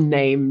know,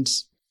 unnamed,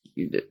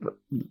 you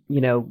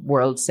know,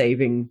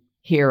 world-saving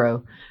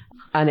hero.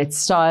 And it's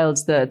styled,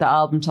 the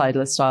album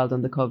title is styled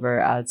on the cover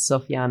as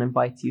Sufjan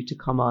invites you to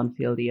come on,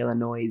 feel the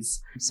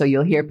Illinois. So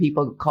you'll hear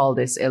people call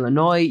this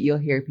Illinois, you'll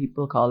hear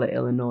people call it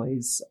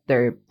Illinois.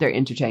 They're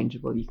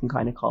interchangeable. You can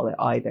kind of call it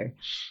either.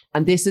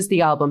 And this is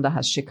the album that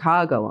has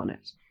Chicago on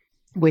it,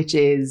 which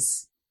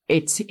is,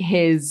 it's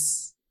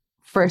his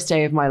First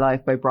Day of My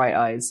Life by Bright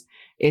Eyes.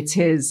 It's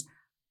his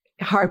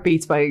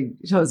Heartbeats by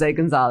Jose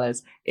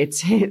Gonzalez. It's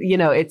his, you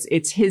know,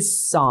 it's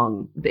his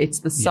song. It's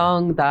the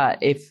song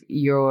that if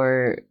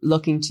you're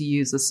looking to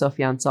use a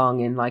Sufjan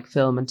song in like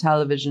film and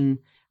television,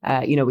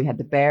 you know, we had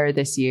The Bear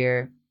this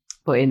year,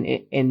 but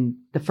in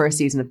the first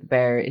season of The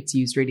Bear, it's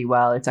used really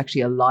well. It's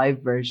actually a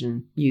live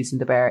version using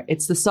The Bear.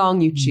 It's the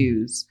song you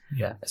choose.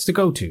 Yeah, it's the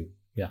go-to.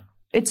 Yeah,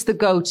 it's the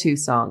go-to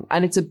song,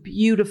 and it's a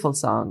beautiful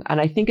song. And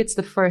I think it's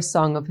the first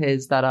song of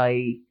his that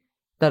I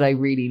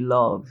really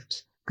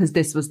loved, because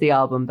this was the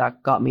album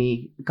that got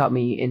me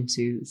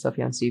into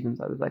Sufjan Stevens.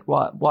 I was like,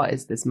 what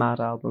is this mad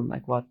album?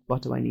 Like,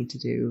 what do I need to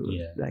do?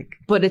 Yeah. Like,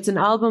 but it's an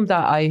album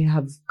that I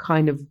have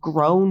kind of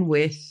grown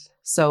with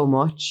so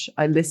much.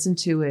 I listen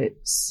to it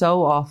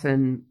so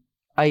often.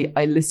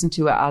 I listen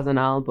to it as an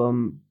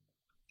album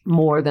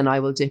more than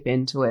I will dip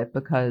into it,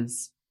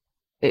 because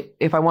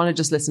if I want to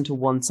just listen to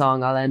one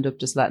song, I'll end up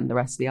just letting the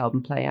rest of the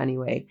album play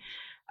anyway.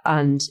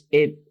 And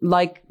it,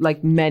 like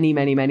many,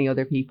 many, many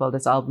other people,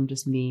 this album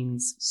just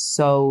means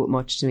so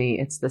much to me.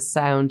 It's the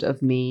sound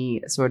of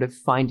me sort of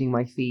finding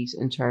my feet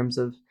in terms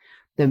of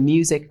the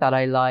music that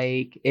I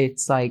like.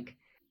 It's like,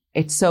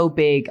 it's so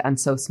big and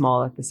so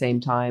small at the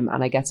same time.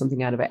 And I get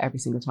something out of it every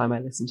single time I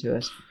listen to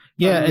it.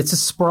 Yeah, it's a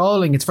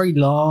sprawling, it's very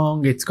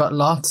long. It's got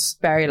lots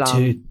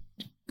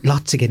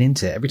to get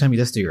into. Every time you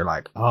listen to it, you're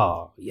like,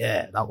 oh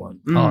yeah, that one.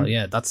 Oh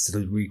yeah, that's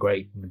really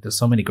great. There's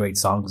so many great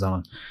songs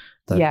on it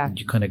that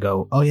you kind of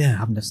go, oh yeah, I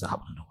haven't listened to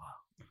that one in a while.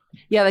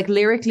 Yeah, like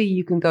lyrically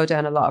you can go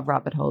down a lot of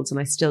rabbit holes, and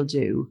I still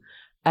do.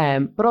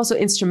 But also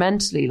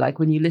instrumentally, like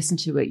when you listen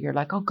to it, you're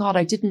like, oh God,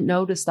 I didn't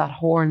notice that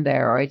horn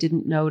there, or I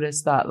didn't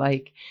notice that,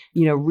 like,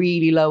 you know,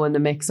 really low in the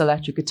mix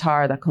electric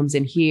guitar that comes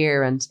in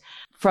here. And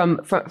from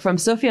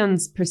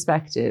Sufjan's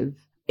perspective,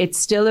 it's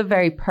still a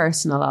very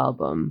personal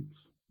album,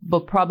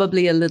 but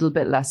probably a little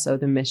bit less so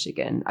than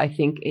Michigan. I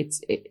think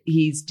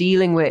he's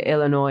dealing with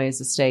Illinois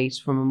as a state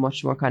from a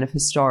much more kind of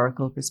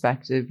historical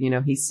perspective. You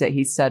know, he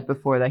said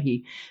before that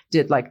he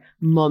did like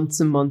months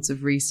and months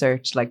of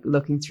research, like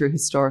looking through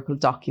historical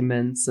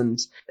documents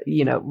and,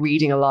 you know,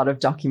 reading a lot of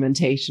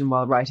documentation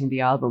while writing the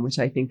album, which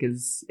I think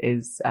is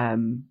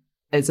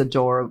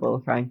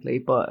adorable, frankly,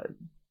 but,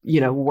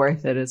 you know,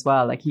 worth it as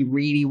well. Like, he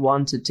really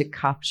wanted to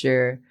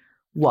capture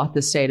what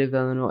the state of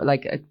Illinois,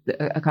 like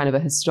a kind of a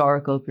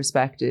historical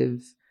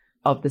perspective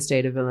of the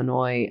state of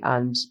Illinois,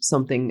 and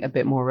something a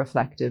bit more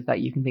reflective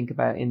that you can think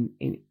about in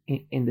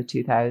the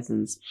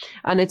 2000s.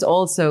 And it's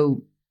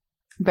also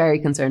very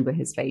concerned with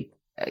his faith.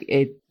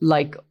 It,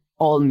 like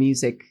all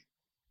music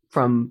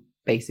from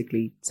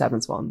basically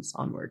Seven Swans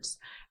onwards.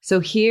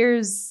 So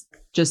here's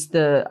just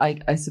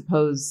I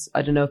suppose,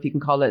 I don't know if you can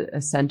call it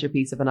a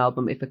centerpiece of an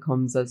album if it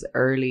comes as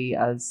early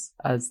as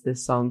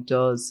this song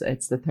does.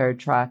 It's the third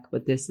track,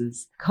 but this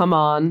is Come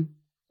On,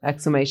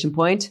 exclamation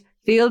point,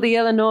 Feel the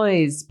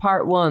Illinois,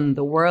 Part 1,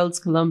 The World's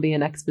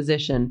Columbian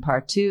Exposition.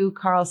 Part 2,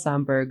 Carl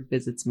Sandburg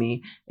visits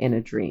me in a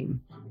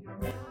dream.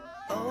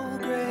 Oh,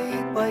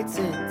 great white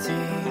city,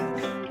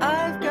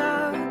 I've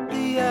got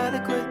the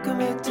adequate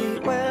committee.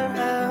 Where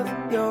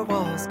have your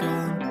walls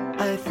gone?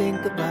 I think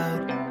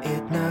about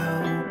it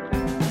now.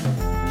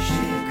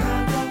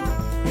 Chicago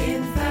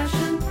in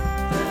fashion,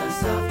 the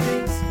soft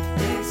drinks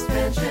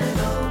expansion,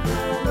 oh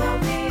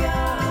Columbia.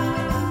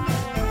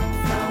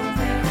 From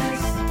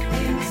Paris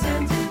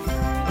incentive,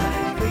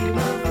 by cream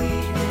of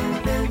wheat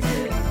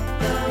invented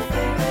the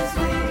Ferris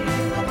wheel.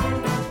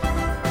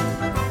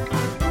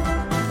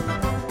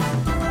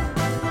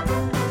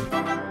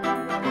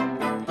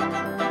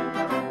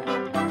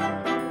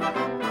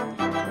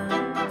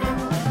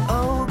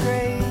 Oh,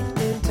 great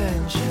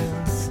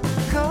intentions,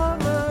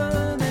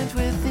 covenant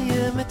with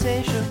the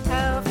imitation.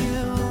 Have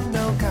you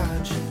no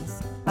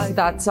conscience?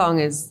 That song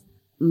is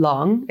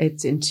long.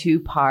 It's in 2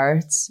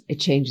 parts. It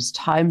changes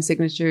time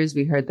signatures.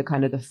 We heard the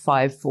kind of the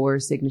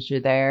 5/4 signature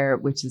there,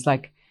 which is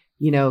like,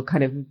 you know,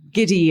 kind of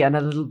giddy and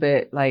a little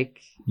bit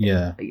like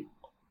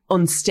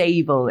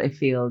unstable, it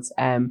feels.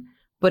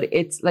 But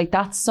it's like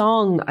that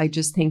song, I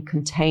just think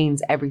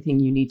contains everything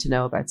you need to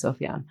know about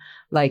Sufjan.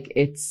 Like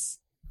it's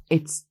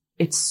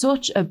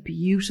such a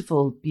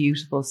beautiful,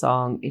 beautiful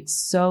song. It's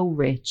so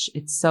rich.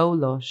 It's so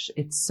lush.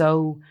 It's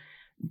so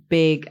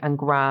big and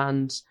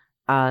grand,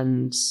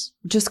 and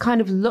just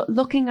kind of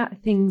looking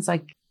at things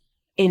like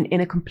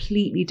in a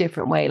completely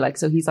different way. Like,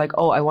 so he's like,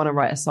 oh, I want to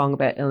write a song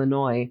about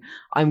Illinois.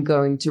 I'm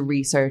going to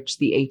research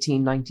the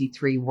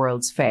 1893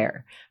 World's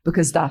Fair,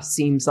 because that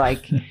seems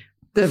like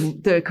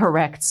the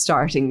correct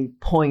starting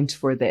point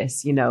for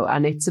this, you know.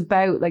 And it's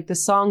about, like, the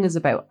song is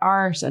about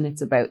art, and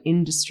it's about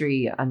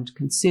industry and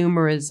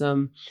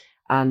consumerism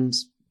and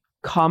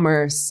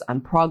commerce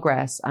and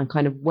progress, and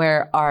kind of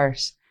where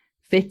art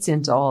fits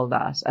into all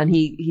that. And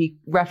he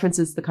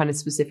references the kind of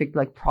specific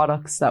like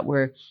products that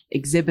were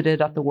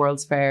exhibited at the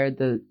World's Fair,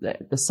 the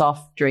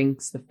soft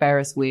drinks, the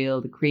Ferris wheel,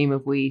 the cream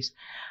of wheat.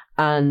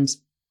 And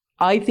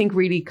I think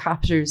really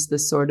captures the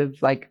sort of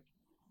like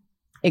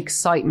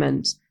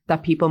excitement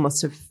that people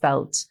must have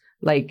felt.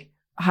 Like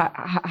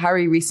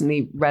Harry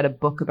recently read a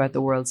book about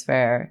the World's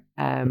Fair,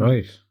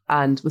 right,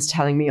 and was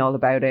telling me all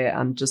about it,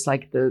 and just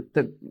like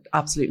the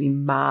absolutely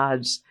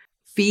mad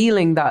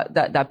feeling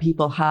that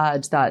people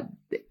had, that,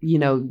 you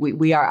know,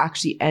 we are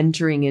actually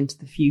entering into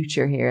the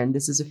future here, and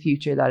this is a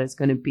future that is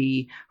going to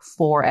be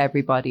for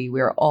everybody.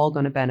 We're all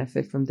going to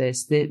benefit from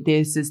this.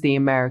 This is the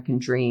American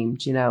dream,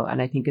 you know.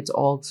 And I think it's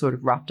all sort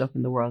of wrapped up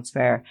in the World's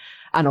Fair,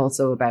 and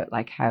also about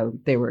like how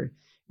they were,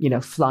 you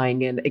know,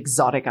 flying in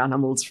exotic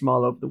animals from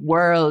all over the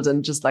world,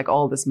 and just like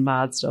all this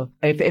mad stuff.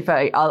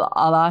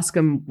 I'll ask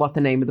him what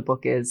the name of the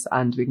book is,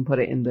 and we can put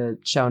it in the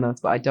show notes,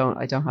 but I don't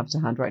have it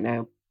to hand right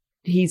now.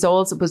 He's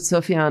also, but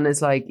Sufjan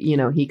is like, you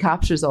know, he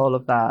captures all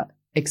of that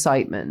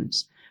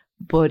excitement,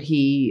 but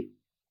he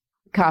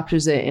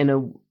captures it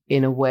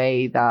in a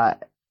way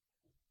that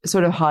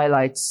sort of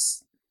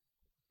highlights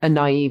a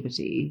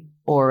naivety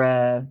or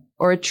a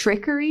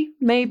trickery,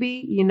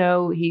 maybe. You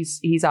know,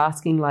 he's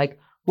asking like,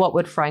 what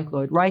would Frank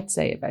Lloyd Wright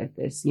say about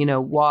this? You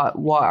know, what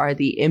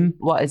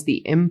is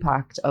the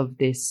impact of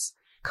this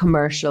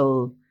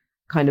commercial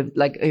kind of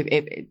like,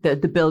 if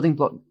the building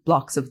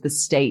blocks of the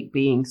state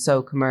being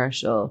so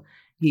commercial?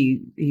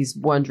 He's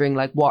wondering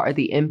like, what are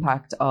the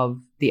impact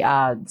of the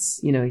ads?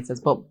 You know, he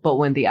says, but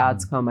when the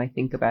ads come, I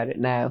think about it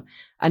now.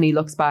 And he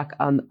looks back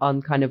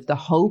on kind of the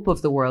hope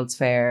of the World's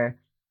Fair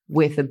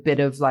with a bit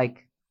of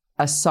like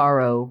a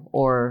sorrow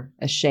or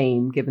a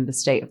shame, given the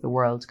state of the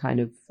world kind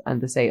of,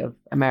 and the state of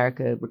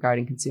America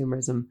regarding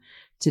consumerism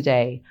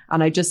today.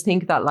 And I just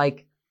think that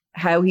like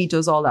how he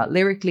does all that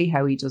lyrically,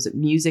 how he does it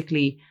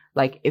musically,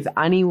 like if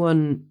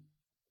anyone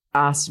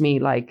asked me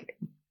like,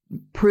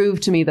 prove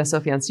to me that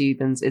Sufjan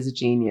Stevens is a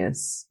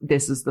genius,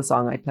 this is the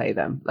song I'd play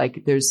them.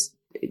 Like there's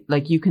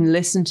like, you can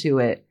listen to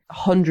it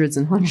hundreds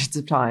and hundreds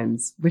of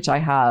times, which I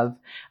have,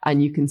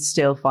 and you can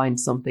still find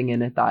something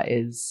in it that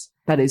is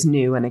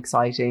new and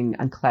exciting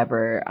and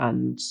clever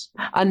and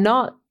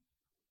not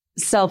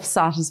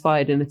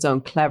self-satisfied in its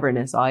own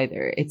cleverness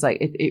either. It's like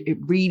it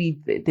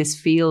really, this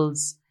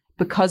feels,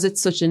 because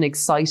it's such an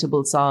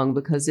excitable song,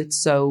 because it's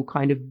so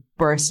kind of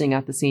bursting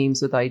at the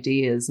seams with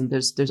ideas, and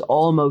there's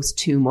almost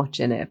too much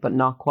in it, but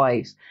not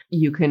quite.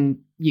 You can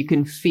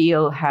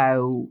feel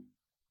how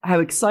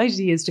excited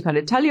he is to kind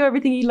of tell you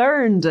everything he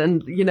learned,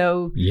 and, you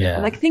know,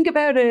 and like think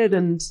about it,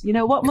 and, you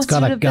know, what must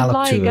it have been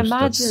like?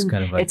 Imagine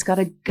kind of like it's got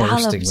a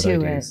gallop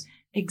to it.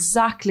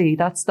 Exactly.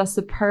 That's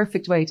the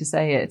perfect way to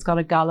say it. It's got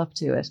a gallop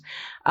to it.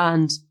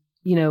 And,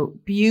 you know,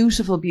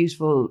 beautiful,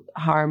 beautiful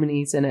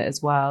harmonies in it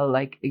as well.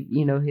 Like,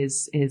 you know,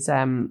 his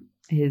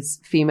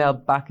female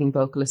backing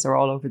vocalists are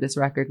all over this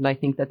record, and I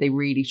think that they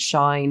really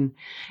shine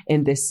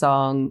in this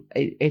song.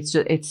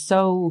 It's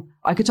so,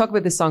 I could talk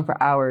about this song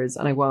for hours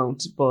and I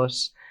won't, but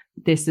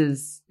this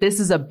is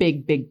a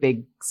big, big,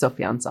 big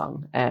Sufjan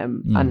song.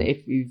 And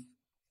if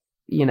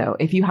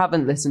you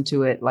haven't listened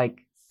to it,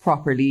 like,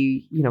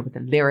 properly, you know, with the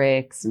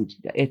lyrics, and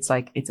it's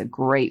a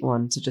great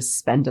one to just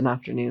spend an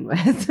afternoon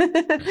with.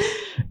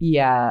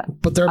 Yeah.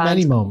 But there are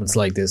many moments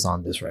like this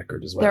on this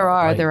record as well. There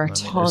are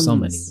tons. There's so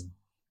many.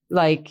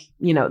 Like,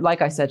 you know,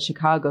 like I said,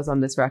 Chicago's on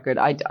this record.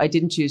 I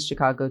didn't choose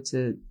Chicago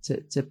to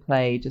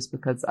play just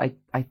because I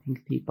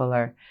think people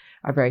are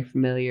very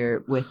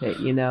familiar with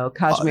it, you know.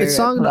 Kashmir It's a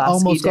song that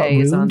almost got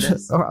ruined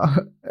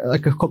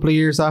like a couple of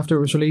years after it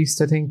was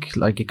released, I think.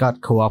 Like, it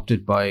got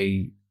co-opted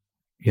by,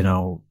 you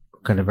know,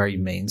 kind of very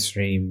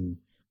mainstream.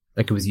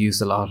 Like, it was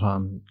used a lot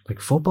on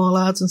like football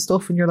ads and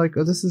stuff, and you're like,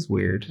 oh, this is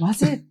weird.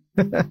 Was it?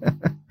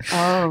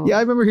 Oh, yeah,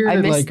 I remember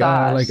hearing it like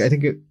I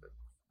think it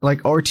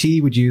like RT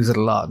would use it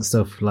a lot and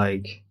stuff.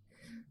 Like,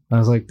 I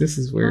was like, this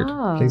is weird.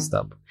 Please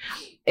stop.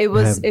 It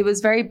was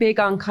very big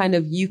on kind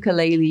of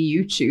ukulele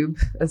YouTube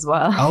as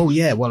well. Oh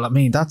yeah, well, I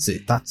mean, that's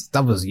it.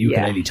 That was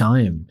ukulele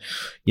time.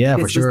 Yeah,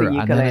 this for sure. Was the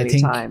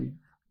ukulele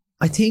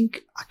I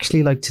think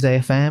actually like Today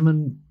FM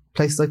and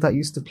places like that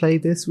used to play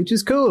this, which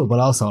is cool, but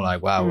also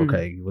like, wow,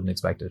 okay, you wouldn't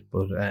expect it,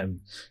 but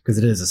because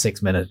it is a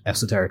 6-minute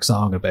esoteric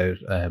song about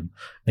a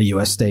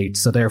US state,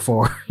 so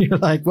therefore you're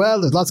like, well,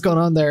 there's lots going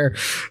on there,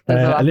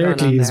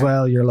 lyrically as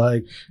well. You're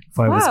like, if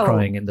I was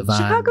crying in the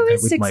van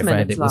with my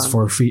friend, it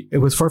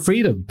was for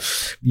freedom.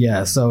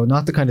 Yeah, so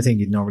not the kind of thing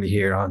you'd normally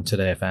hear on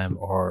Today FM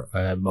or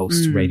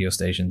most radio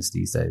stations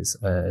these days.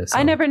 So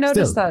I never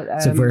noticed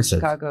that subversive.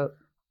 Chicago.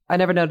 I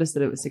never noticed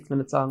that it was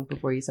 6-minute song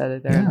before you said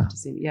it there.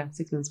 Yeah.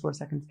 6 minutes, 4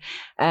 seconds.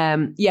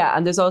 And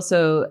there's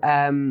also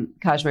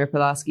Kashmir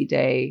Pulaski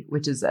Day,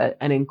 which is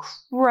an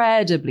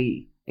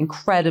incredibly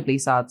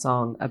sad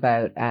song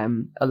about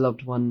a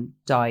loved one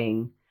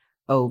dying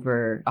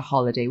over a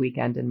holiday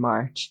weekend in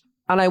March.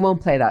 And I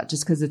won't play that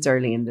just because it's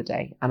early in the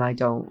day and I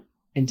don't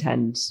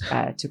intend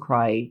to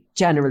cry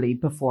generally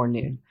before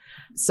noon.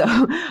 So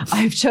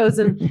I've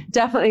chosen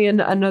definitely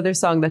another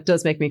song that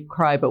does make me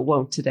cry, but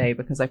won't today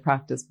because I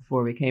practiced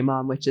before we came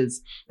on, which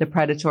is The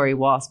Predatory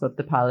Wasp of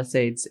the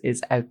Palisades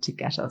is Out to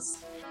Get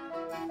Us.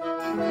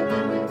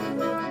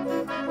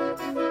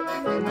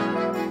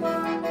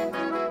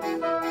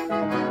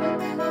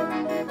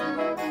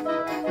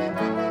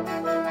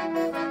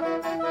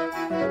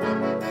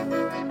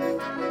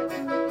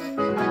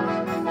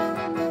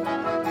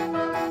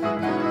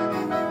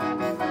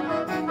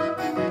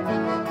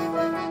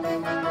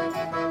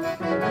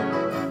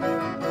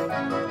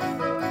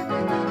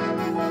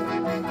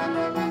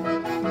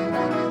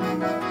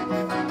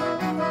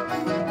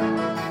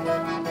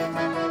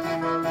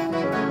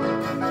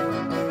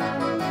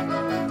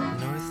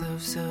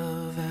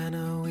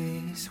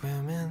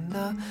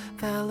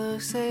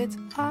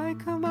 I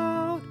come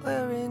out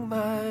wearing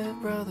my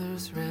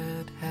brother's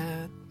red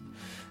hat.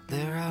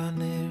 There on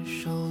his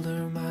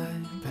shoulder my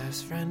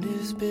best friend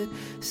is bit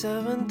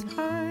 7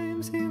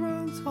 times. He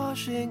runs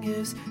washing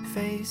his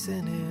face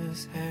in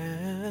his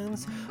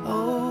hands.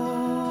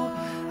 Oh,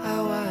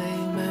 how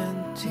I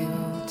meant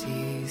to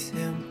tease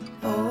him.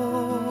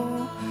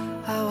 Oh,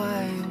 how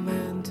I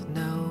meant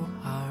no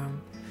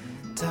harm.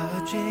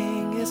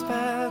 Touching his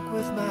back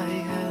with my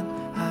hand,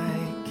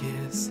 I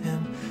kiss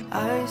him.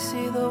 I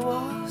see the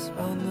wasp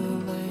on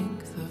the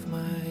length of my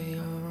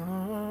arm.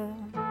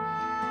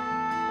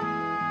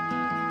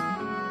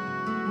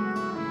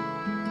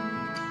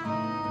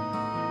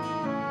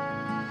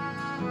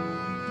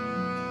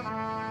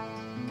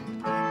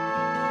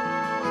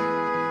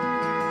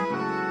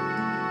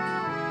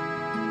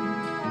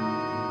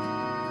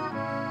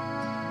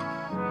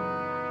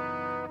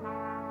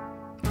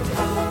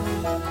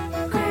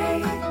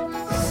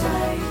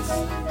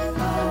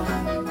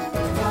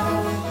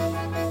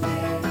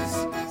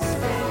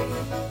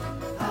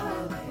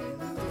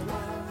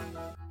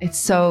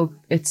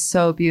 It's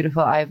so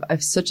beautiful.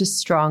 I've such a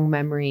strong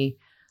memory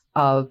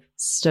of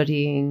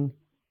studying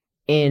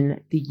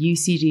in the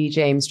UCD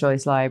James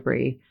Joyce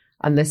Library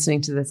and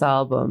listening to this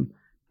album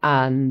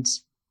and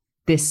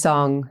this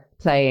song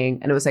playing,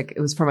 and it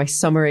was for my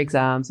summer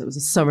exams. It was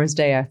a summer's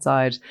day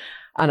outside,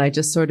 and I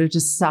just sort of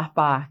just sat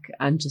back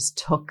and just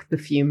took the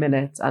few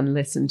minutes and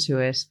listened to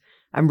it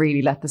and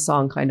really let the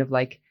song kind of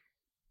like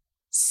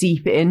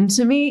seep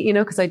into me, you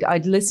know, because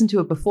I'd listened to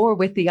it before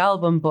with the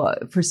album,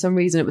 but for some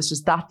reason it was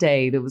just that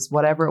day there was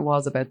whatever it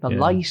was about the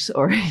light,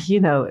 or you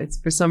know,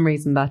 it's for some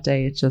reason that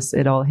day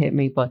it all hit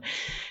me. But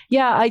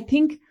yeah, I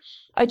think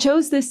I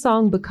chose this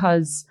song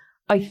because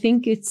I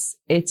think it's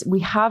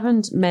we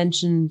haven't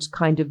mentioned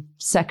kind of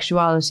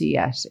sexuality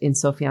yet in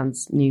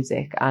Sufjan's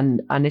music,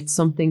 and it's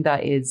something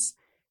that is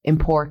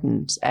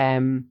important. I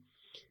don't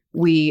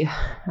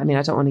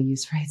want to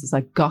use phrases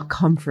like got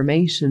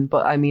confirmation,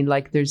 but I mean,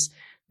 like there's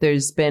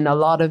been a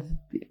lot of,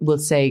 we'll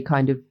say,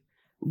 kind of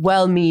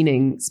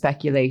well-meaning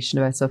speculation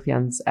about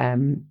Sufjan's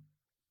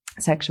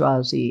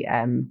sexuality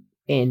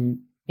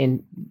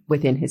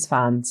within his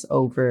fans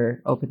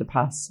over the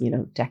past, you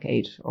know,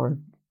 decade or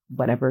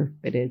whatever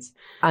it is.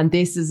 And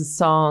this is a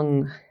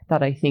song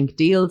that I think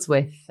deals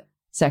with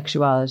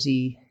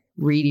sexuality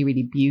really,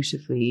 really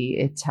beautifully.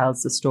 It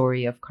tells the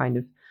story of kind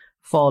of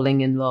falling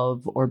in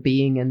love or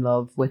being in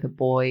love with a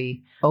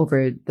boy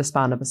over the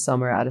span of a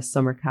summer at a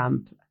summer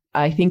camp.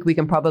 I think we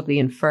can probably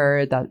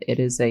infer that it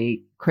is a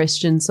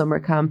Christian summer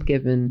camp,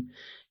 given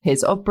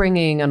his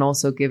upbringing and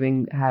also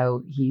given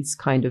how he's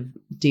kind of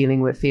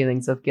dealing with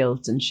feelings of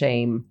guilt and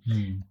shame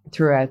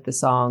throughout the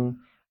song,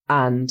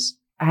 and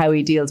how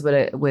he deals with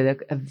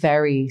a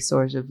very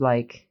sort of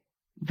like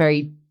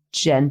very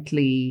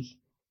gently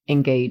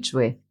engaged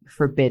with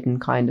forbidden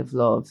kind of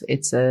love.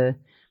 There's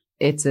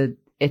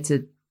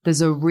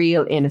a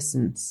real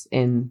innocence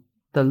in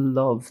the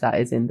love that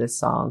is in this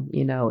song.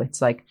 You know,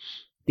 it's like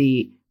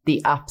the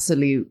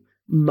absolute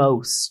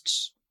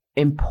most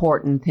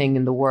important thing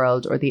in the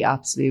world, or the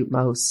absolute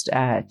most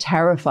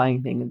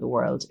terrifying thing in the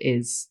world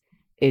is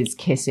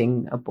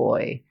kissing a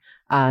boy,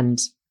 and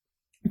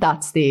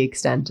that's the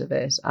extent of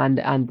it.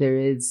 And there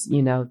is,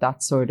 you know,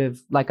 that sort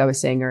of, like I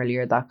was saying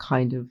earlier, that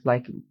kind of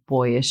like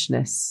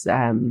boyishness,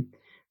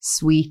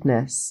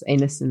 sweetness,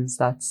 innocence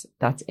that's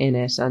in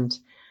it, and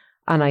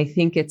I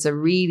think it's a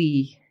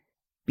really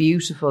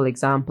beautiful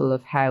example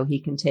of how he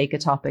can take a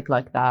topic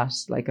like that,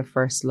 like a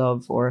first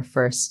love or a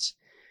first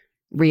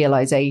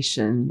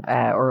realization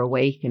or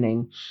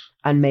awakening,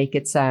 and make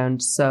it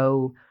sound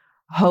so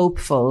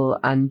hopeful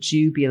and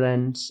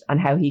jubilant, and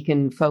how he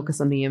can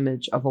focus on the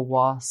image of a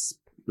wasp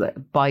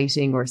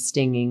biting or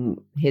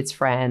stinging his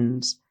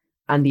friend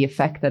and the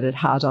effect that it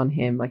had on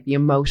him, like the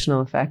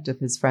emotional effect of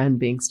his friend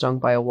being stung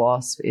by a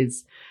wasp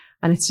is,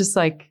 and it's just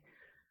like,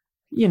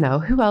 you know,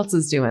 who else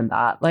is doing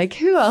that? Like,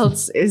 who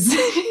else is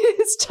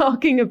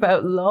talking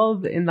about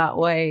love in that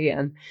way?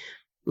 And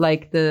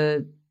like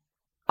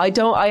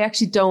I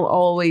actually don't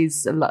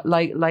always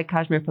like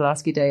Kashmir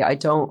Pulaski Day. I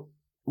don't,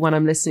 when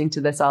I'm listening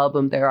to this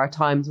album, there are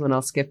times when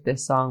I'll skip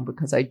this song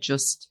because I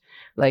just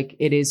like,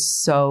 it is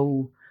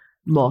so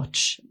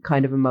much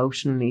kind of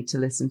emotionally to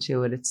listen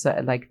to it. It's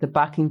like the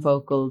backing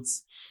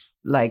vocals,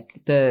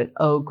 like the,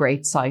 oh,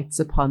 great sights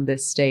upon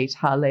this state,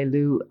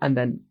 hallelujah. And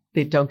then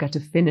they don't get to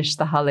finish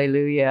the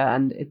hallelujah.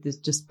 And it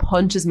just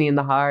punches me in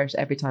the heart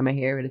every time I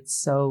hear it. It's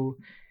so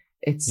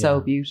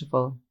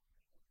beautiful.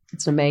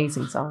 It's an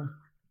amazing song.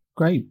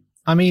 Great.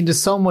 I mean,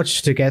 there's so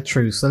much to get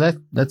through. So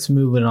let's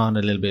move it on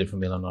a little bit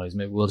from Illinois.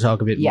 Maybe we'll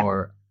talk a bit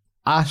more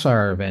at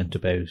our event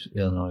about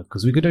Illinois,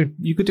 because you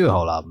could do a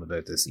whole album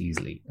about this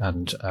easily,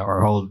 and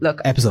or a whole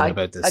episode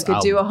about this. I could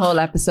do a whole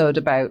episode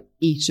about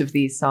each of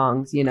these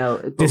songs. You know,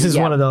 this is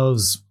one of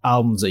those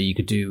albums that you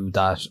could do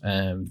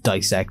that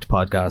dissect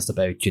podcast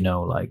about. You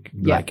know, like,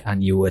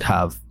 and you would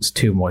have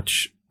too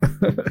much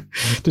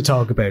to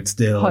talk about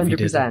still.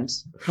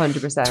 100%,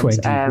 100%, 20,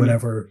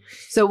 whatever.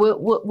 So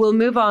we'll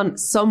move on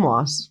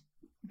somewhat,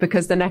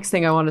 because the next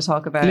thing I want to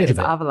talk about is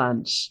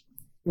Avalanche,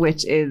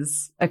 which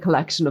is a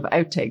collection of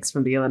outtakes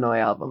from the Illinois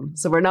album.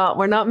 So we're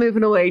not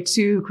moving away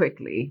too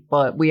quickly,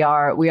 but we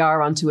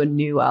are onto a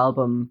new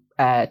album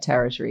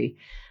territory,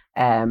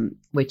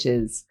 which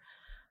is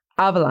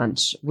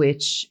Avalanche,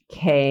 which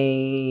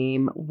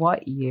came,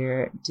 what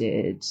year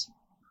did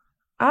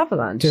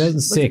Avalanche?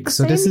 2006.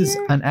 So this is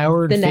an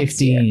hour and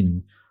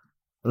 15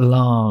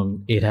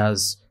 long. It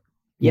has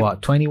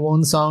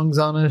 21 songs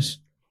on it.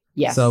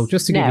 Yes. So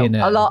just to give you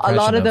a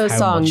lot of those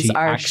songs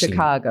are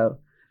Chicago.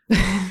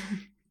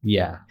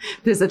 Yeah.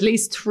 There's at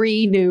least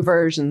 3 new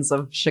versions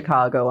of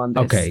Chicago on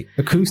this. Okay.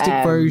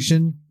 Acoustic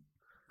version.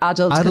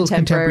 Adult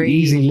contemporary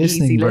easy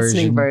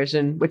listening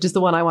version, which is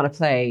the one I want to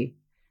play.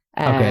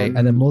 Okay.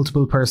 And then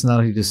multiple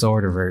personality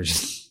disorder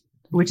version.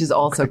 Which is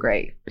also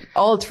great.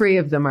 All 3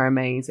 of them are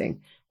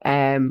amazing.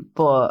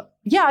 But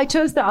yeah, I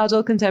chose the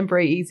adult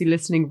contemporary easy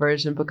listening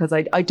version because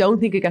I don't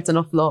think it gets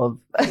enough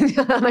love.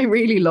 And I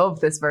really love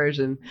this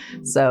version.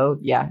 So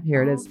yeah,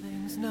 here it is.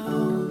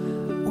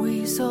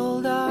 We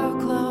sold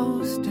our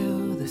clothes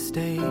to the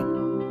state.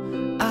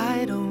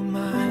 I don't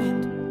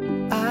mind.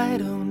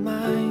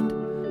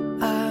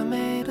 I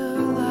made a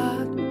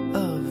lot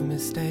of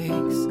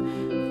mistakes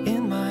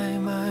in my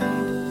mind.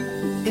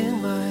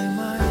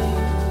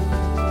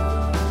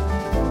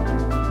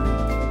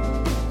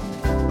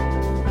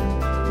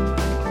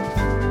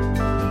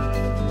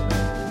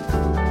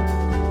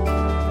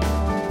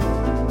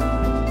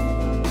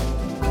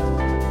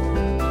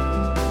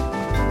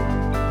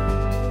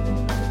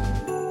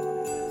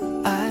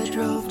 I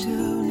drove to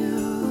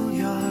New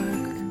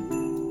York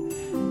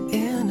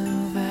in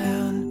a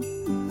van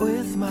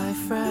with my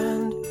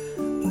friend.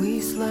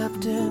 We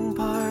slept in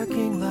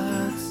parking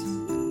lots.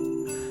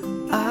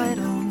 I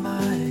don't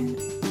mind.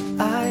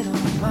 I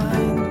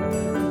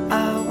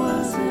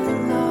was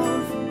in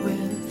love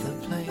with the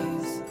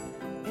place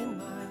in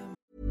my...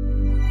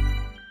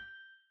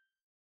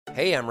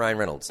 Hey, I'm Ryan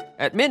Reynolds.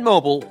 At Mint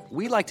Mobile,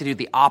 we like to do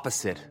the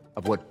opposite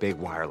of what Big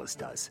Wireless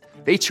does.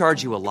 They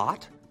charge you a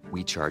lot.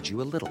 We charge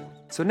you a little.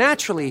 So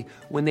naturally,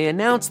 when they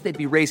announced they'd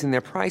be raising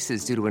their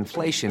prices due to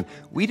inflation,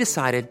 we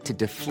decided to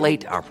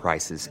deflate our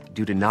prices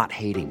due to not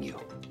hating you.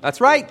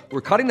 That's right.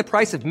 We're cutting the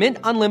price of Mint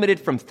Unlimited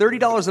from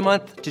 $30 a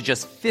month to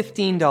just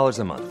 $15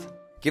 a month.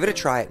 Give it a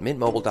try at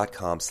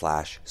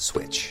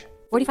mintmobile.com/switch.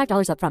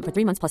 $45 up front for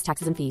 3 months plus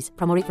taxes and fees.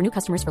 Promo rate for new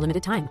customers for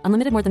limited time.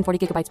 Unlimited more than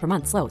 40 gigabytes per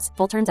month. Slows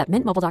full terms at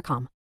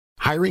mintmobile.com.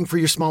 Hiring for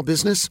your small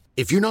business?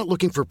 If you're not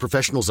looking for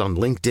professionals on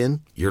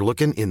LinkedIn, you're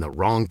looking in the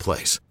wrong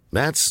place.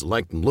 That's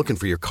like looking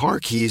for your car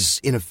keys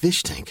in a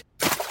fish tank.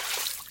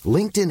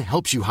 LinkedIn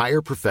helps you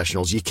hire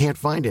professionals you can't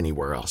find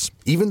anywhere else,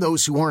 even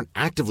those who aren't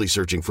actively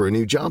searching for a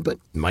new job but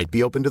might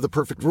be open to the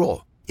perfect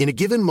role. In a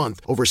given month,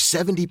 over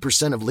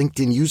 70% of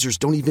LinkedIn users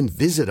don't even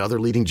visit other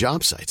leading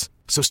job sites.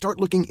 So start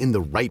looking in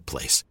the right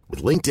place.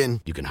 With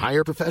LinkedIn, you can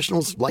hire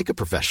professionals like a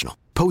professional.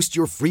 Post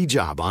your free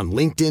job on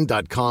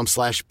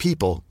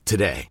linkedin.com/people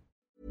today.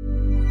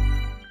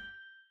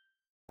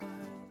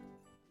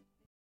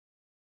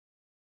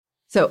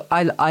 So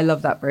I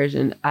love that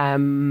version.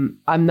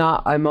 I'm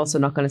also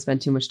not going to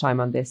spend too much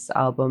time on this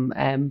album.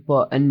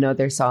 But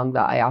another song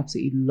that I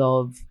absolutely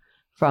love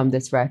from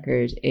this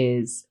record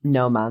is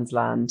No Man's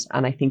Land.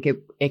 And I think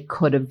it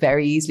could have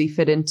very easily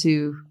fit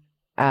into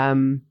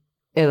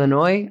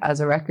Illinois as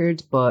a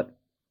record, but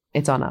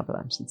it's on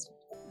Avalanche instead.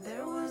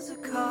 There was a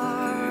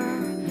car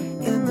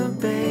in the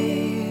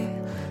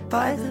bay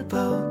by the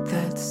boat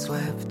that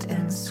swept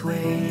and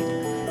swayed.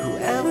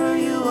 Whoever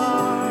you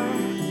are,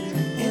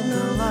 in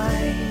the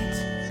light,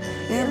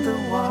 in the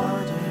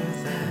water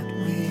that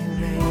we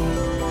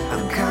made.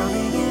 I'm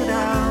counting it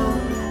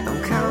out,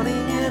 I'm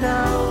counting it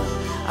out,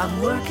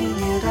 I'm working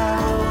it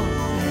out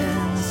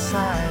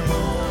inside.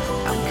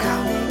 I'm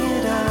counting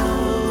it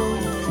out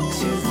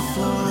to the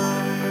floor.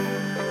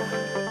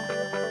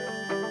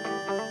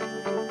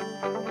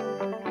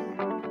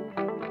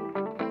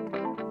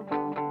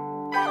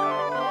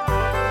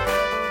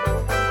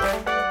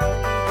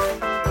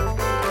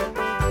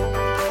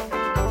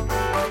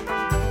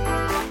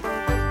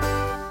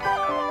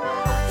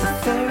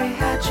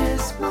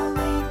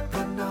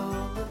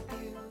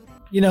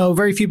 You know,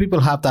 very few people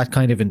have that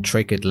kind of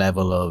intricate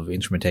level of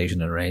instrumentation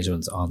and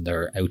arrangements on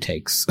their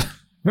outtakes.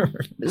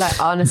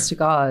 Like, honest to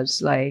God,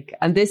 like,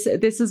 and this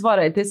is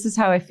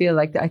how I feel.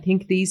 Like, I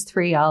think these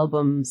three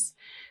albums,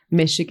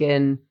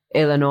 Michigan,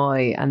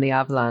 Illinois, and the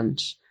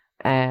Avalanche,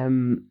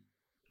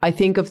 I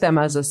think of them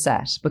as a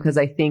set, because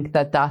I think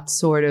that that's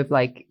sort of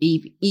like,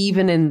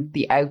 even in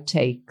the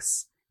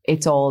outtakes,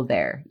 it's all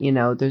there. You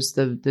know, there's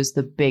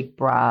the big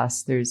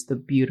brass, there's the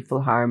beautiful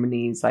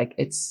harmonies, like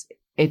it's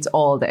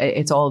all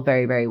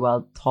very, very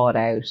well thought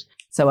out.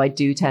 So I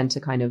do tend to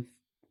kind of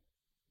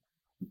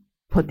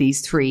put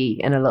these three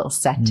in a little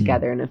set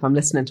together. And if I'm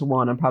listening to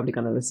one, I'm probably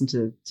going to listen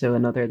to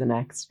another the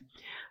next.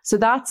 So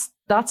that's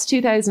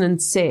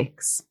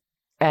 2006.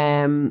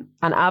 And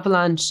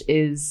Avalanche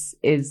is,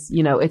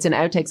 you know, it's an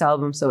outtakes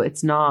album. So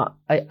it's not,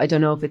 I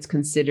don't know if it's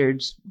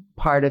considered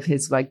part of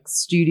his like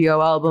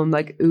studio album,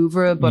 like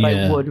oeuvre, but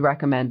yeah. I would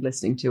recommend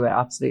listening to it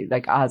absolutely,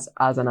 like as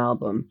an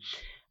album.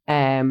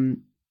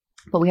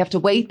 But we have to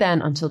wait then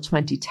until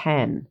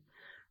 2010.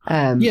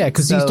 Yeah,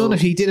 because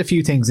he did a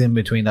few things in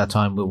between that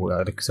time. So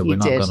we're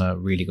not going to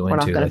really go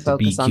into like the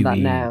BQE, on that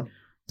now.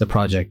 The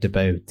project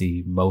about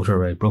the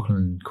motorway,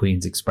 Brooklyn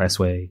Queens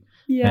Expressway.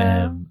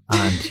 Yeah.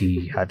 And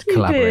he had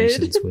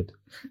collaborations with.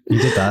 He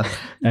did that.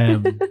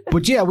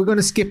 But yeah, we're going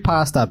to skip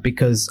past that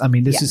because, I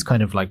mean, this is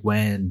kind of like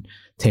when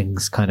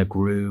things kind of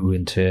grew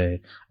into,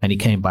 and he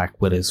came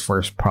back with his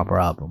first proper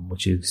album,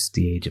 which is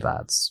The Age of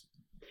Ads.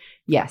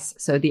 Yes.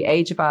 So The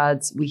Age of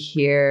Ads, we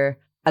hear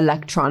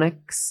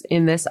electronics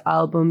in this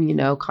album, you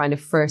know, kind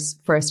of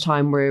first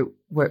time we're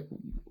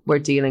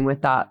dealing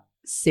with that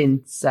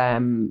since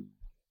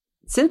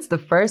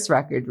the first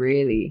record,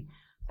 really.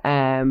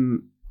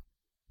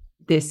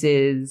 This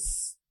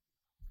is,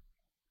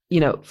 you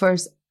know,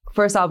 first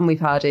album we've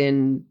had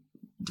in,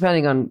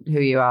 depending on who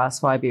you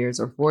ask, 5 years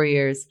or 4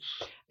 years.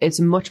 It's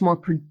much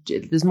more,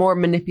 there's more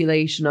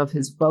manipulation of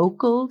his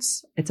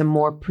vocals. It's a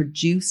more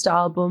produced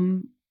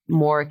album,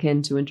 more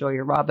akin to Enjoy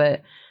Your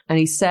Rabbit. And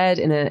he said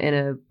in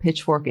a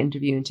Pitchfork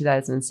interview in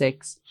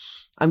 2006,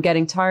 I'm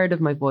getting tired of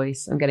my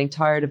voice. I'm getting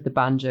tired of the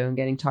banjo. I'm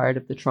getting tired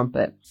of the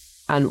trumpet.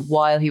 And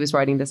while he was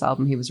writing this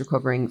album, he was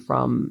recovering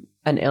from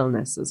an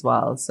illness as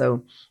well.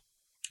 So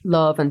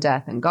love and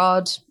death and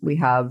God. We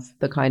have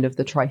the kind of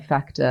the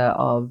trifecta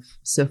of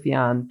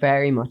Sufjan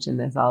very much in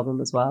this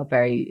album as well,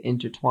 very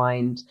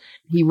intertwined.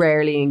 He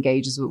rarely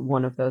engages with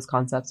one of those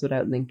concepts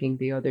without linking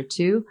the other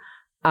two.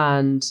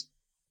 And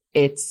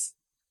it's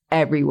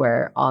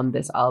everywhere on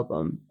this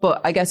album.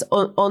 But I guess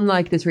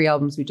unlike the three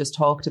albums we just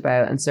talked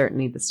about, and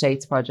certainly the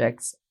States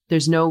projects,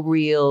 there's no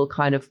real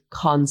kind of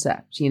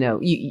concept. You know,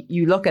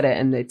 you look at it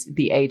and it's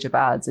The Age of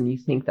Ads and you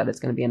think that it's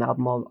going to be an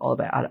album all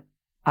about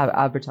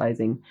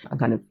advertising and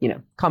kind of, you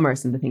know,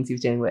 commerce and the things he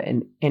was dealing with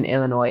in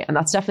Illinois. And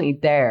that's definitely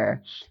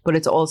there, but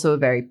it's also a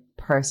very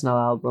personal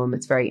album.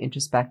 It's very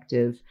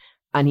introspective,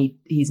 and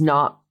he's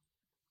not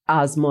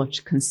as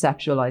much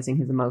conceptualizing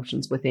his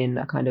emotions within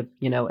a kind of,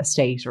 you know, a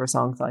state or a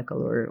song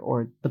cycle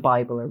or the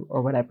Bible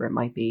or whatever it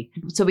might be.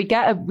 So we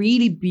get a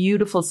really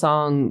beautiful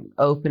song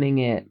opening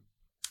it,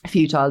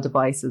 Futile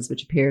Devices,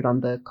 which appeared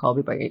on the Call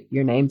Me By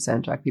Your Name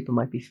soundtrack. People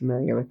might be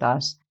familiar with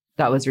that.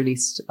 That was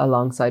released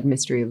alongside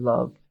Mystery of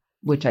Love,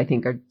 which I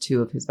think are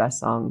two of his best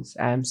songs.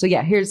 So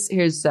yeah, here's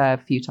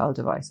Futile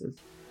Devices.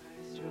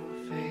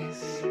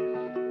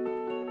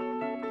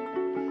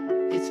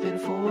 It's been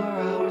 4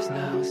 hours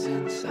now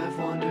since I've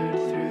wandered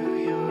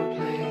through your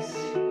place.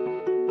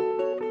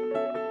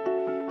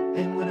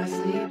 And when I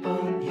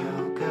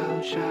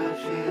wish I'd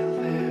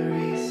feel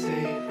very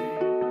safe.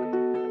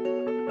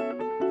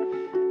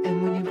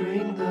 And when you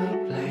bring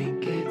the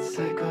blankets,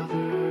 I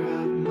cover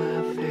up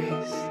my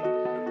face.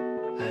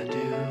 I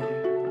do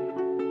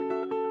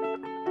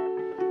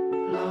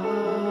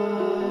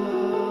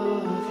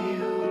love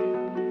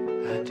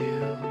you. I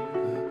do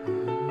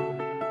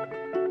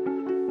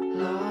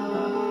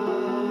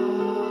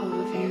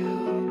love you.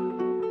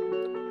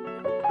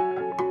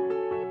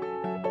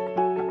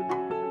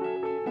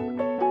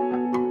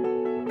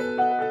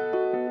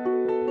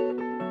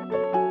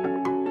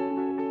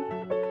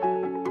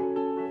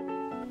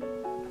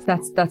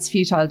 That's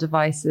Futile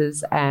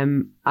Devices,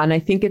 and I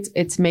think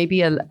it's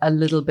maybe a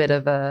little bit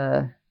of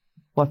a,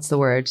 what's the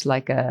word,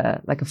 like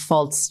a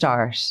false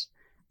start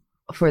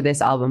for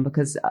this album,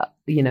 because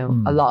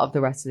a lot of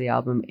the rest of the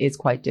album is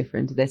quite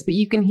different to this, but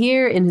you can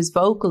hear in his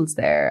vocals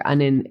there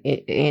and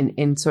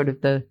in sort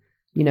of the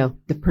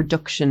the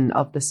production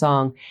of the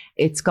song,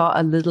 it's got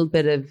a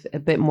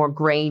bit more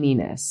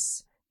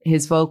graininess.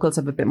 His vocals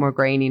have a bit more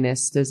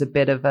graininess. There's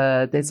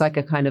like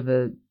a kind of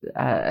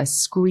a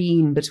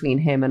screen between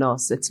him and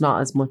us. It's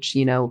not as much,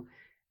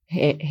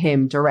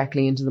 him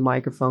directly into the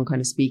microphone kind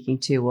of speaking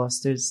to us.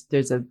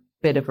 There's a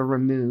bit of a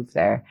remove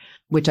there,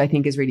 which I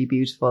think is really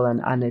beautiful.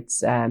 And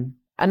it's an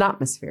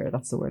atmosphere.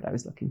 That's the word I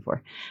was looking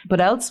for.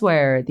 But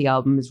elsewhere, the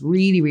album is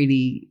really,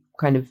 really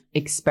kind of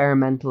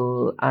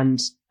experimental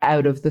and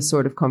out of the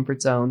sort of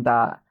comfort zone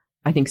that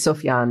I think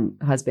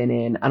Sufjan has been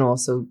in, and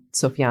also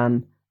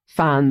Sufjan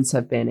fans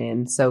have been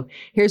in. So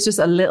here's just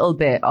a little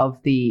bit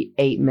of the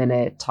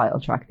 8-minute title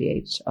track, The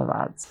Age of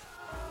Ads.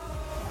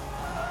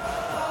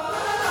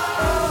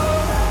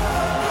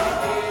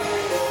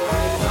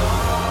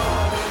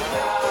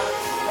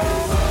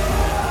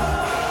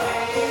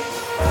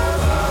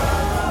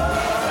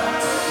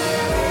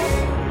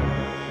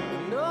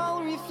 In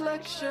all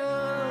reflections,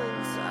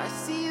 I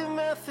see a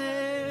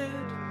method,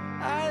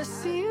 I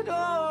see it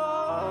all.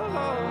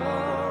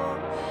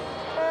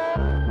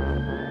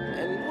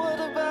 And what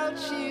about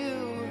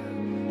you?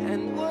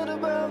 And what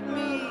about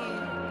me?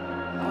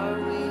 Are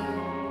we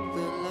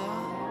the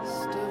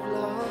lost of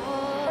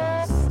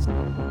lost?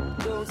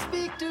 Don't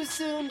speak too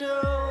soon,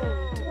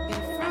 don't be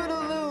fruit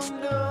of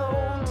loom,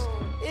 don't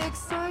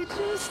excite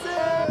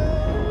yourself.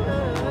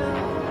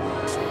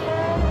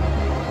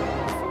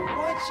 For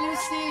what you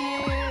see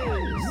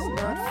is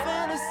not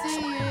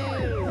fantasy,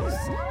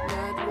 is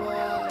not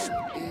what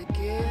it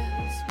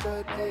gives,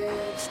 but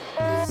gives.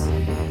 This is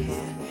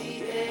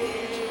the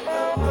age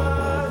of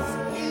us,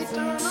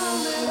 eternal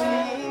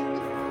living.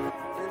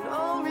 In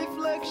all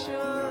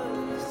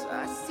reflections,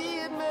 I see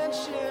it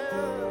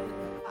mentioned,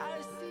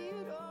 I see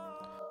it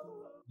all.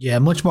 Yeah,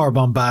 much more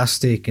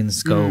bombastic in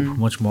scope,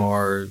 much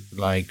more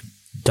like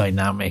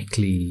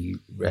dynamically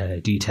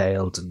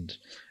detailed and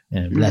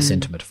less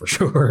intimate for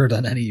sure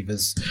than any of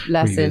his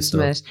Less previous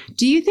intimate. stuff.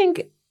 Do you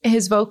think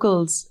his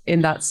vocals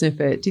in that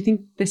snippet, do you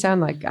think they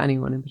sound like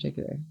anyone in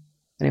particular?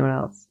 Anyone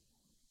else?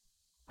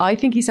 I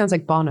think he sounds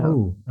like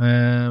Bono.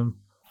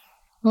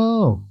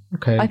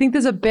 Okay. I think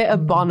there's a bit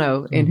of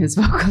Bono in his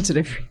vocal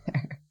delivery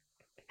there.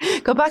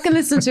 Go back and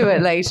listen to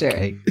it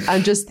later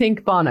and just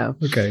think Bono.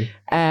 Okay.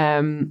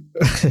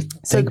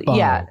 So Bono.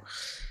 yeah.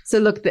 So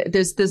look,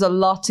 there's a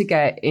lot to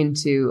get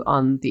into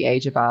on The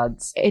Age of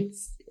Ads.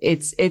 It's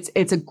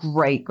a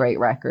great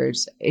record.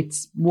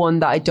 It's one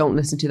that I don't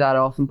listen to that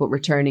often, but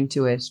returning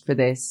to it for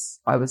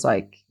this, I was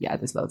like, yeah,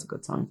 there's loads of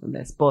good songs on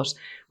this. But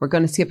we're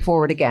going to skip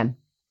forward again.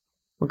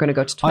 We're going to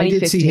go to 2015. I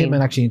did see him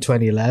in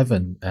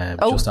 2011,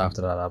 just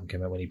after that album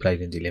came out, when he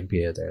played in the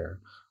Olympia there.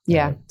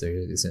 Yeah.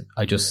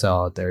 I just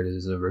saw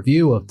there's a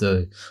review of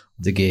the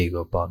gig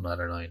up on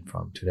 909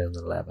 from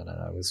 2011, and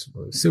I was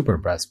super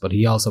impressed. But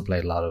he also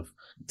played a lot of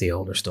the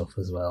older stuff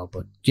as well.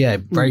 But yeah,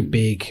 very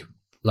big,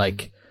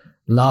 like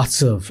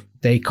lots of,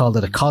 they called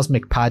it a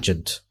cosmic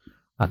pageant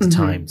at the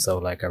time. So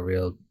like a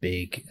real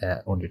big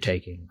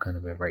undertaking, kind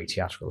of a very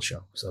theatrical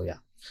show. So yeah,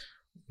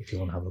 if you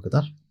want to have a look at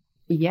that.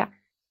 Yeah.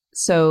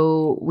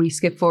 So we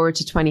skip forward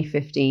to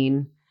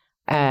 2015.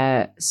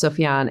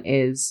 Sufjan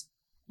is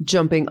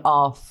jumping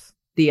off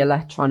the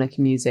electronic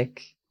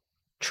music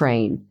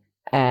train,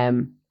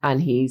 and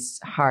he's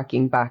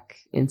harking back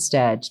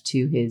instead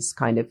to his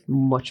kind of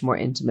much more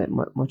intimate,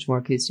 much more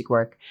acoustic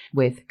work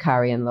with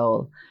Carrie and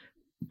Lowell.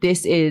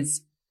 This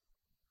is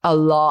a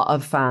lot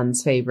of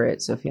fans' favorite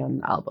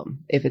Sufjan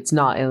album. If it's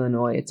not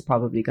Illinois, it's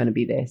probably going to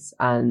be this,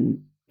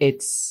 and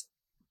it's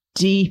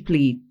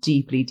deeply,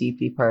 deeply,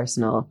 deeply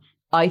personal.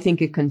 I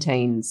think it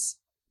contains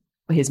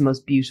his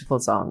most beautiful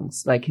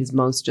songs, like his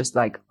most just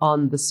like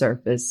on the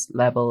surface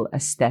level,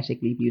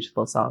 aesthetically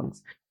beautiful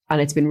songs.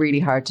 And it's been really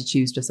hard to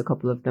choose just a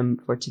couple of them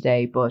for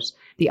today. But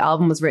the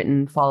album was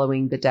written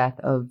following the death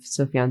of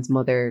Sufjan's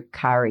mother,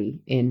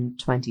 Carrie, in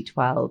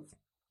 2012,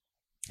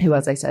 who,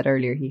 as I said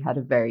earlier, he had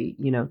a very,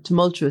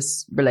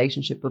 tumultuous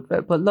relationship with,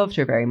 but loved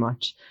her very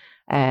much.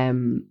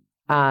 And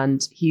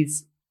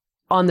he's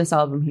on this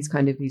album,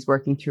 he's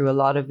working through a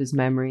lot of his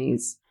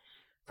memories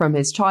from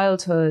his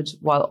childhood,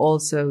 while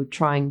also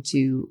trying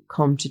to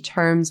come to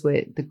terms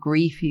with the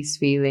grief he's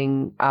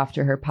feeling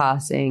after her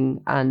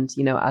passing. And,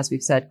 you know, as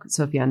we've said,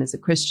 Sufjan is a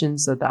Christian,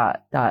 so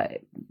that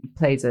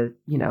plays a,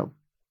 you know,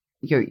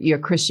 your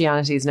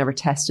Christianity is never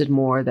tested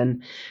more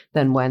than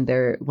when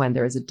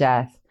there is a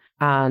death,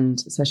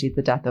 and especially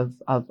the death of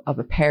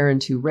a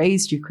parent who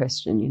raised you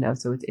Christian, you know.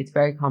 So it's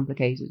very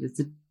complicated. It's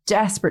a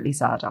desperately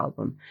sad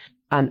album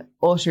and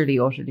utterly,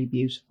 utterly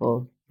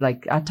beautiful.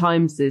 Like, at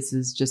times this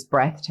is just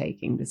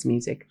breathtaking, this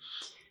music.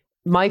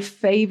 My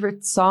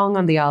favorite song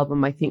on the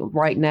album, I think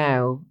right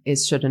now,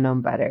 is Shoulda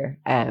Known Better.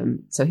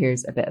 So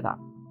here's a bit of that.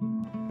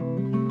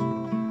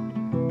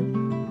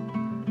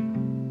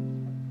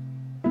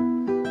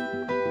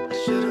 I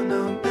should have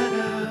known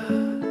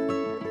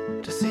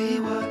better to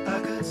see what I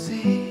could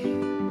see.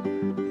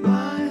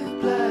 My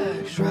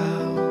black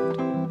shroud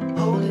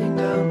holding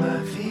down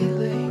my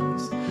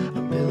feelings,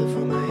 a pillow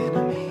for my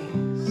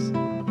enemies.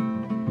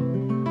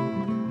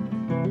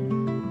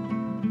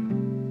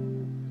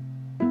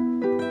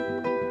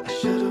 I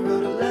should have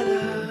wrote a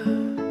letter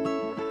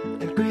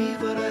and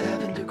grieve what I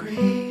happen to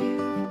grieve.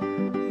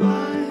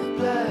 My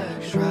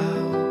black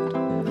shroud,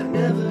 I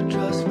never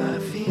trust my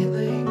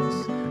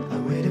feelings. I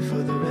waited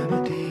for the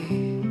remedy.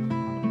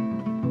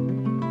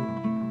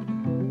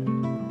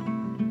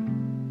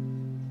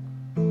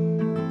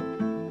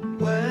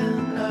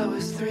 When I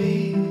was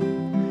three,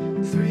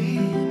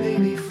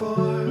 maybe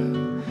four,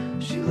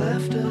 she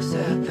left us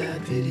at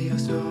that video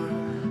store.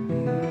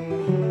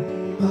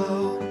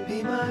 Oh,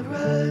 be my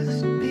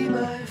rest, be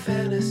my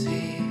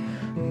fantasy.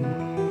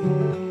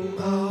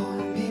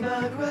 Oh, be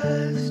my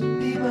rest,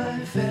 be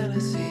my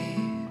fantasy.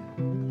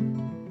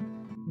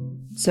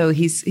 So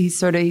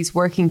he's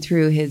working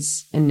through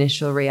his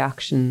initial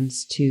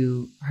reactions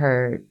to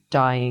her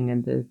dying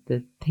and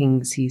the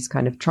things he's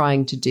kind of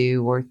trying to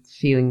do or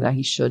feeling that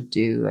he should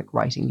do, like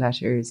writing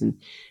letters and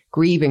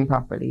grieving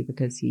properly,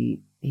 because he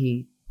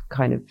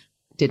kind of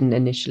didn't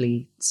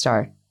initially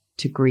start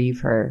to grieve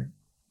her.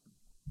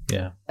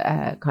 Yeah.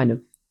 Kind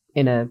of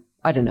in a,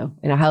 I don't know,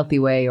 in a healthy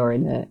way or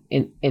in the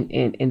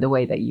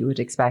way that you would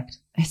expect.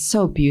 It's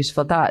so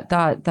beautiful.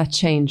 That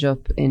change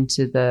up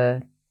into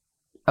the,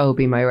 oh,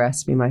 be my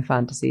rest, be my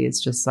fantasy, is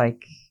just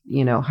like,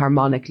 you know,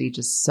 harmonically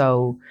just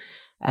so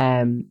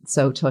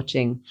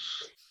touching.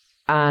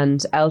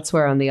 And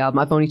elsewhere on the album,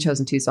 I've only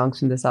chosen 2 songs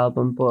from this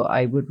album, but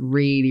I would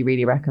really,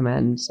 really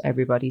recommend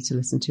everybody to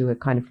listen to it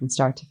kind of from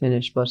start to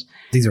finish. But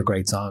these are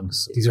great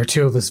songs. These are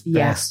 2 of his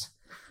best.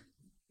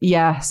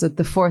 Yeah, so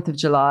the 4th of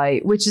July,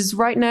 which is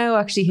right now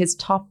actually his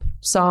top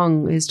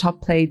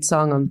played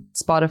song on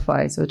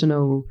Spotify. So I don't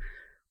know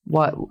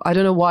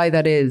why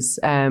that is.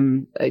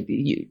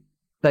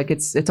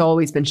 It's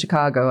always been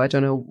Chicago. I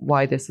don't know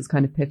why this has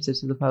kind of pivoted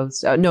to the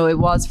post. No, it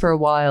was for a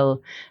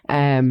while.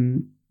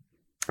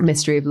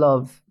 Mystery of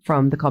Love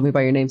from the Call Me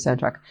By Your Name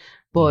soundtrack.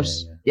 But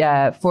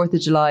yeah, 4th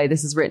of July,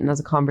 this is written as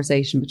a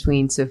conversation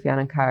between Sufjan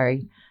and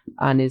Carrie,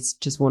 and is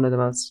just one of the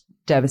most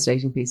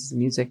devastating pieces of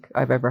music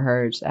I've ever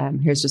heard.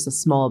 Here's just a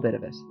small bit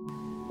of it.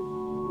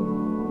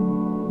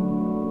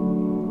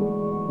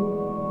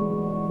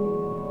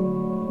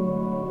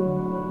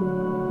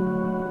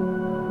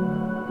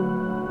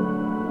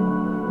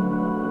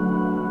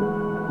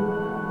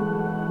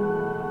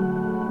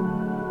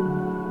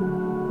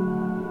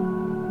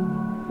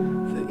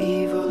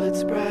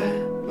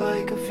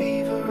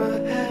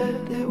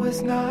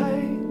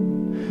 Night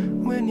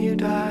when you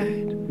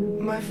died,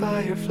 my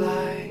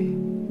firefly.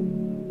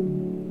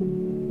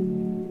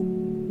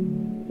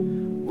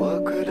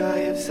 What could I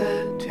have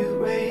said to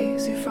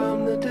raise you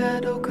from the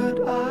dead? Oh, could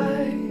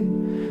I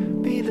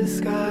be the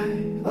sky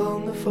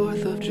on the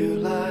 4th of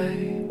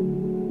July?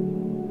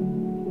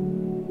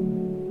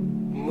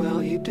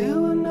 Well, you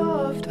do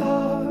enough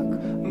talk,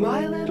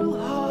 my little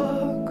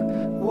hawk.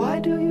 Why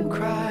do you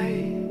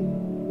cry?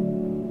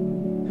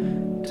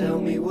 Tell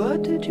me,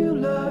 what did you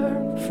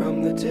learn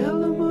from the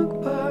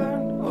Tillamook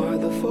burn or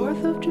the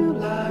 4th of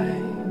July?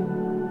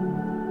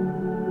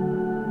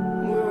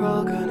 We're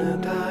all gonna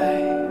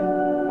die.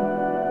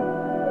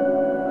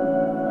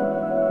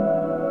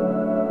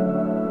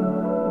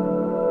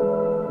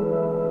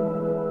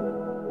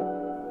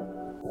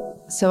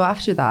 So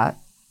after that,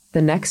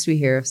 the next we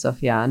hear of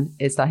Sufjan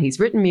is that he's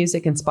written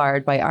music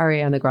inspired by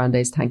Ariana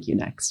Grande's Thank You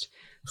Next.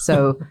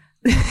 So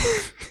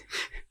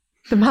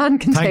the man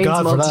contains Thank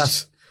God for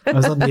that. I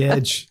was on the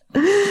edge.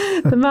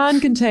 The man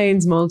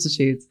contains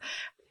multitudes.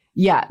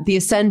 Yeah, The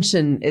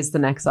Ascension is the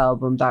next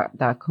album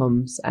that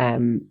comes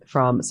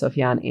from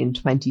Sufjan in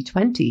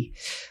 2020.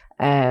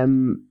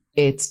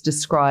 It's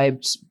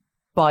described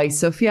by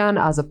Sufjan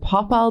as a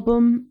pop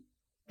album.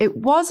 It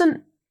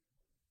wasn't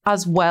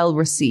as well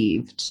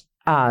received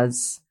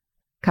as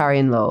Carrie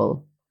and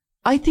Lowell.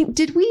 I think,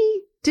 did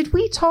we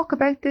talk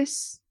about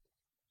this?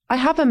 I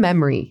have a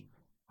memory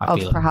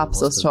of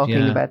perhaps us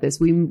talking about this.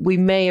 We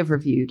may have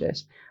reviewed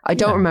it. I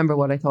don't remember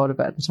what I thought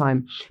about at the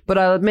time, but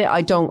I'll admit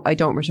I don't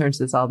return to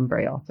this album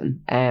very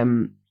often.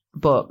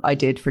 But I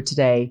did for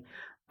today,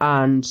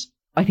 and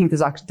think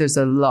there's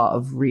a lot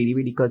of really,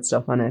 really good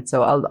stuff on it.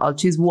 So I'll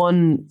choose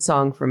one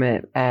song from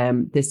it.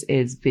 This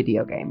is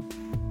Video Game.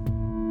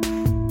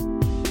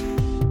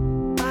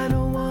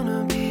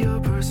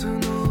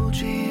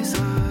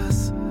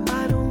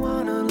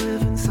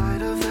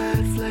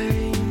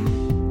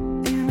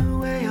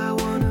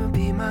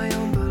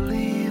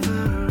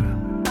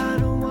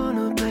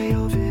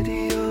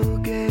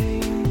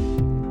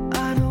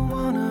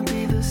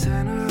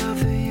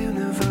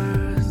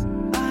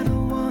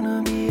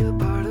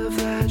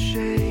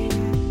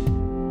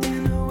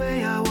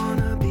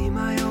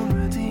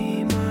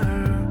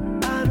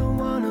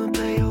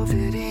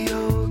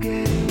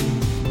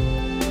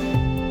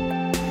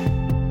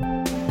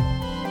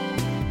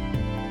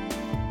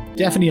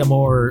 Definitely a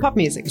more pop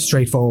music,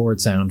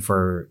 straightforward sound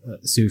for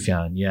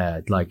Sufjan. Yeah,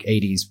 like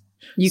 80s.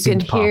 You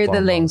can hear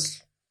the link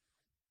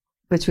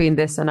between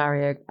this and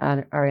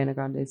Ariana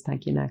Grande's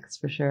Thank You Next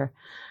for sure.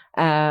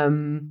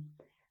 I'm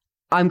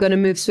going to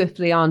move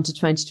swiftly on to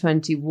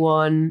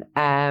 2021.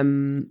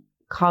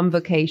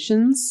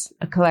 Convocations,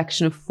 a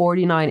collection of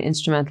 49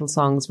 instrumental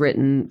songs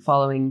written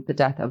following the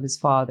death of his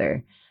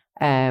father,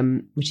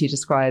 which he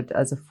described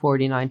as a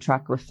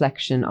 49-track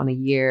reflection on a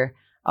year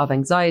of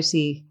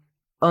anxiety,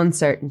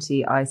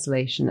 uncertainty,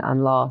 isolation,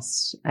 and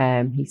loss.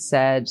 He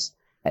said,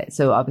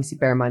 so obviously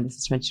bear in mind this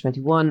is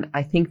 2021.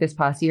 I think this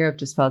past year I've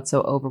just felt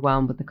so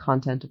overwhelmed with the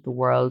content of the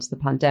world, the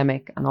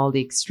pandemic, and all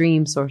the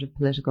extreme sort of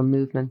political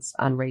movements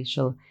and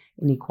racial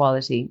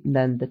inequality, and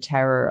then the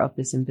terror of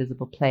this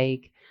invisible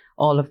plague.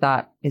 All of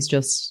that is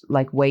just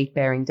like weight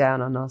bearing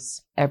down on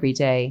us every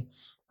day.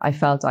 I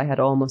felt I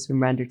had almost been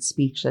rendered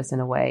speechless in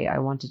a way. I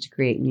wanted to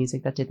create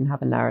music that didn't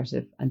have a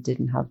narrative and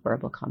didn't have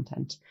verbal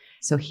content.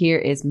 So here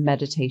is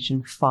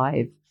Meditation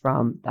 5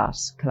 from that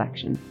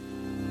collection.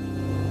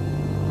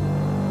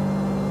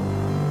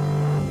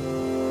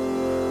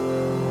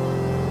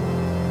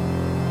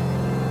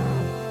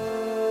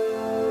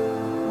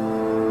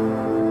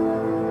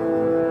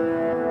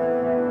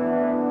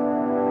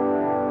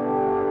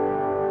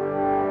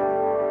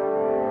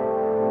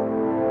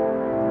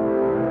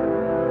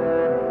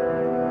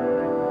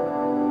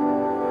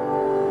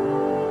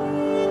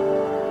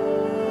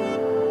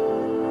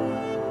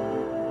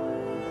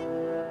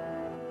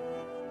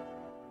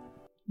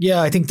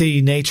 Yeah, I think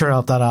the nature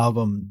of that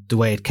album, the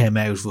way it came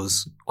out,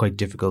 was quite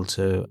difficult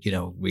to,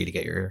 really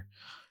get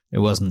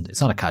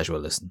it's not a casual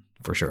listen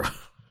for sure.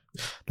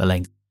 The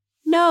length.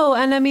 No,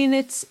 and I mean,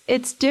 it's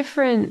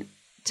different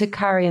to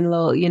Carrie and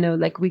Lowell,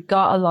 like we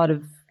got a lot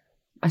of,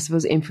 I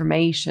suppose,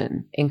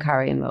 information in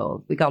Carrie and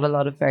Lowell. We got a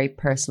lot of very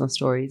personal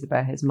stories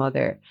about his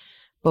mother,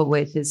 but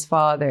with his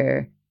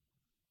father,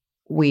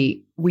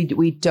 we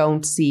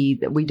don't see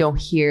that, we don't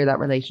hear that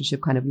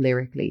relationship kind of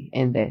lyrically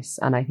in this.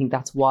 And I think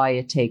that's why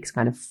it takes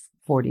kind of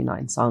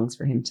 49 songs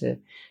for him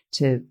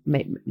to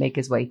make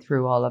his way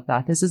through all of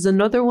that. This is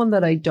another one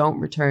that I don't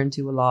return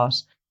to a lot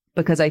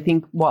because I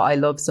think what I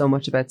love so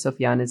much about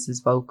Sufjan is his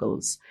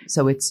vocals.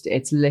 So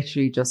it's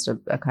literally just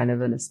a kind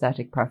of an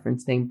aesthetic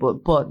preference thing.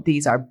 But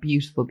these are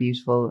beautiful,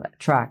 beautiful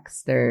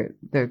tracks. They're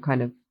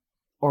kind of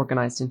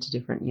organized into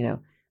different,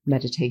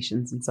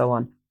 meditations and so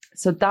on.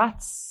 So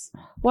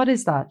what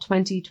is that?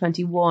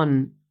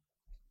 2021.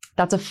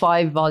 That's a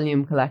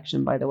 5-volume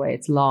collection, by the way.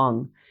 It's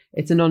long.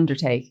 It's an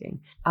undertaking.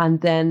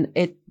 And then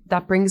it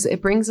brings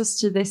us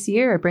to this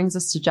year. It brings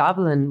us to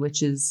Javelin,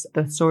 which is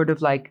the sort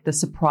of like the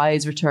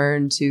surprise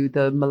return to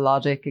the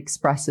melodic,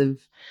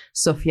 expressive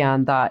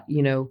Sufjan that,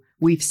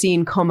 we've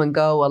seen come and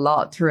go a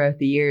lot throughout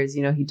the years.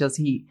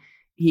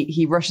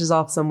 He rushes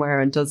off somewhere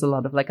and does a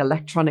lot of like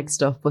electronic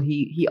stuff, but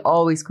he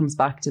always comes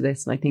back to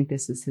this. And I think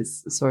this is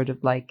his sort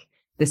of like,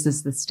 this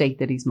is the state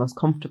that he's most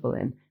comfortable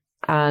in.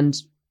 And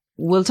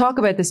we'll talk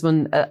about this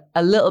one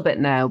a little bit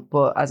now,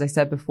 but as I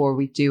said before,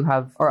 we do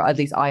have, or at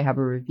least I have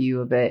a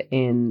review of it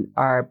in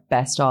our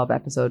best of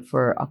episode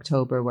for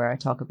October, where I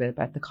talk a bit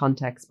about the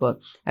context. But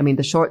I mean,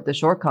 the short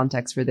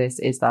context for this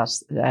is that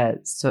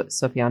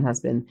Sufjan has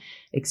been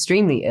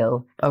extremely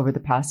ill over the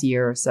past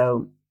year or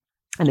so,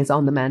 and is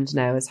on the mend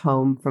now, is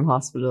home from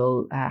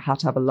hospital, had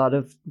to have a lot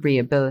of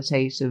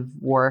rehabilitative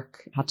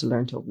work, had to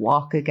learn to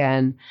walk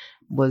again,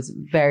 was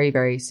very,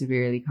 very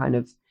severely kind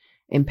of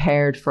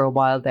impaired for a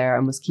while there,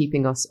 and was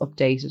keeping us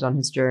updated on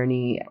his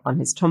journey on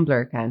his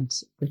Tumblr account,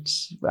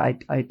 which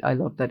I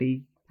love that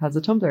he has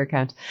a Tumblr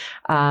account.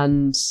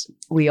 And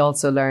we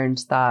also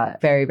learned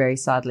that very, very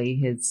sadly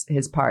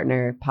his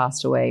partner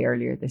passed away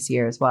earlier this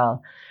year as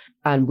well.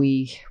 And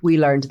we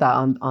learned that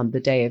on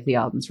the day of the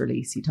album's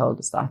release. He told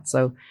us that.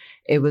 So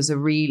it was a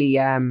really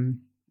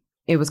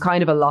it was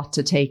kind of a lot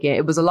to take in.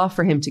 It was a lot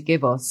for him to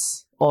give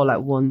us all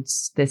at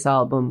once, this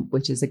album,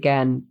 which is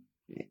again,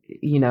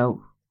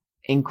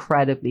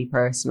 incredibly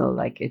personal.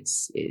 Like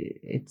it's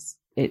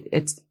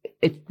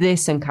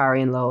this and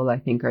Carrie and Lowell, I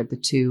think, are the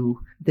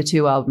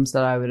two albums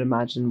that I would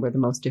imagine were the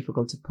most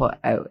difficult to put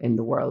out in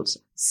the world.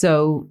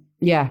 So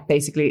yeah,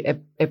 basically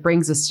it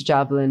brings us to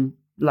Javelin.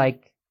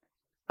 Like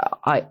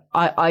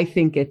I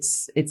think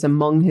it's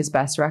among his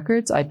best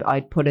records.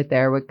 I'd put it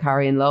there with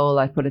Carrie and Lowell.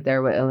 I'd put it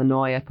there with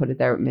Illinois. I'd put it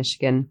there with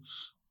Michigan.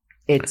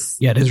 it is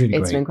really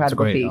great. It's an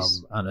incredible feat,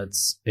 and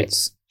it's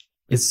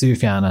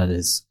Sufjan at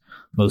his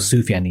most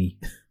Sufjan-y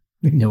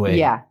in a way.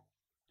 Yeah.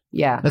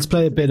 Let's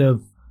play a bit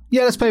of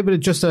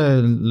just a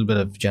little bit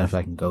of Jennifer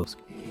and Ghost.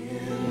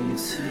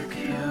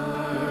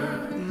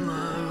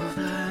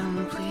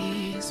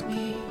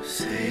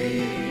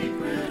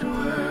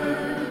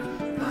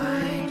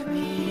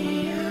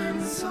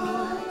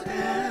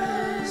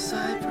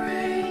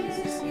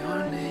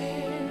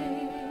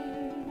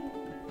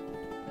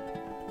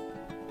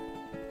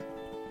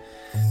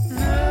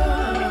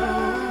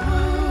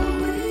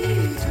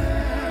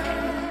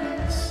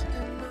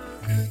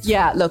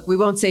 Yeah, look, we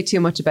won't say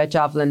too much about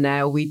Javelin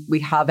now. We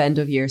have end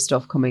of year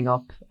stuff coming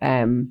up.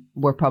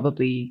 We're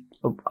probably,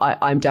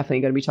 I'm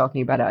definitely going to be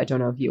talking about it. I don't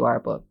know if you are,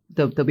 but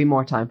there'll be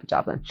more time for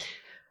Javelin.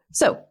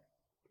 So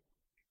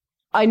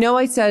I know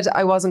I said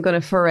I wasn't going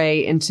to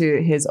foray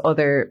into his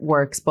other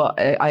works, but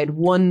I had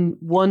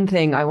one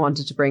thing I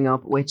wanted to bring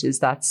up, which is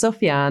that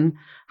Sufjan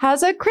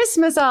has a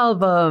Christmas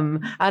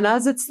album. And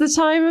as it's the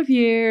time of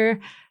year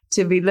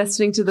to be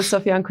listening to the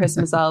Sufjan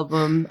Christmas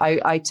album,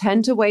 I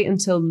tend to wait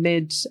until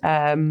mid-November.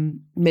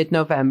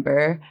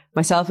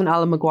 Myself and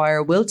Alan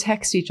Maguire will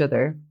text each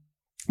other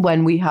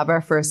when we have our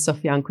first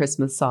Sufjan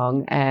Christmas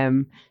song.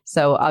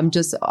 So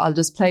I'll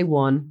just play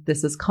one.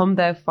 This is Come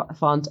Thou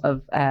Font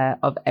of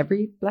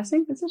Every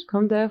Blessing. Is it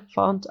Come Thou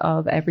Font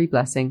of Every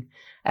Blessing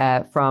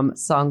from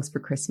Songs for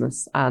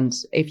Christmas? And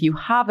if you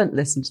haven't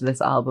listened to this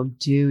album,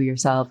 do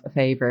yourself a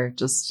favor.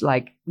 Just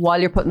like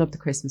while you're putting up the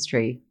Christmas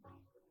tree,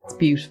 it's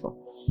beautiful.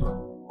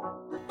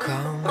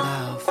 Come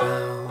thou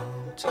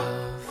fount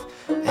of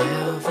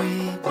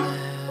every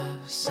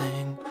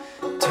blessing,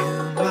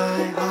 tune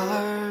my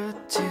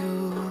heart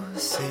to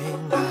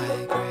sing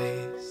thy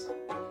grace.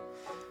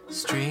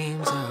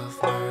 Streams of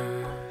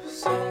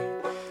mercy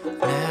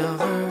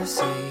never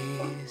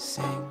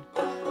ceasing,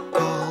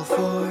 call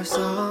for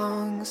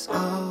songs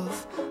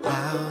of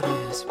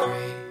loudest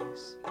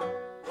praise.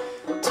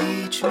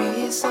 Teach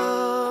me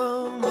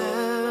some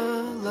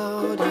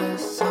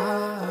melodious sung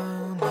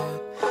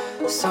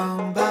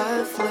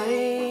by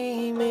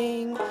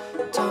flaming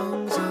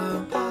tongues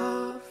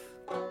above.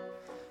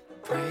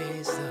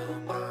 Praise the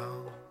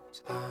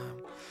mount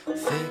I'm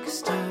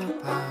fixed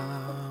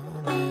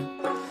upon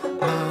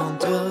it,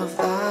 mount of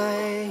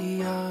thy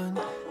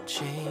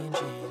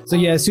unchanging. So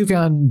yeah,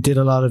 Sufjan did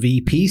a lot of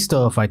EP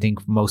stuff, I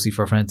think, mostly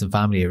for friends and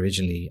family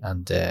originally.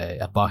 And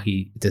at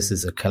Bahi, this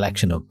is a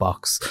collection of a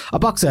box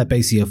set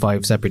basically of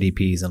 5 separate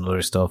EPs and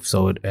other stuff.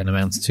 So it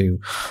amounts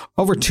to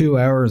over 2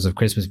 hours of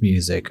Christmas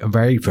music, and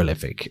very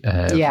prolific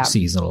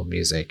seasonal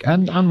music.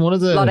 And one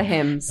of the lot of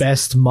hymns.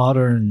 Best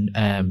modern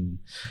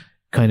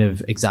kind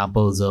of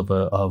examples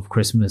of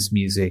Christmas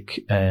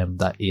music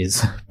that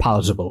is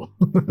palatable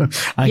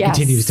and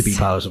continues to be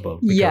palatable,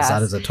 because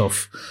that is a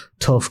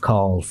tough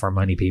call for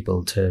many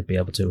people to be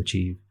able to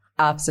achieve.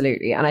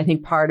 Absolutely. And I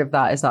think part of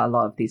that is that a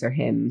lot of these are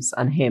hymns,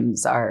 and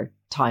hymns are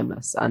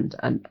timeless and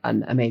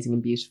amazing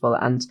and beautiful.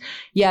 And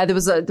yeah, there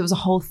was a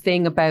whole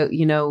thing about,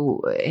 you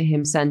know,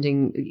 him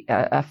sending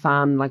a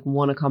fan, like,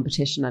 won a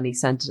competition, and he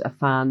sent a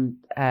fan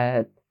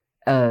a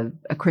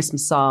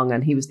Christmas song,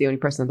 and he was the only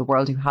person in the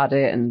world who had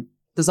it. And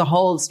there's a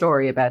whole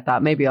story about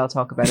that. Maybe I'll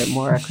talk about it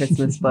more at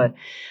Christmas. But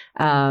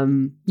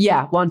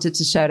wanted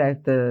to shout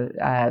out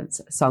the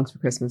Songs for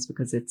Christmas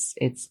because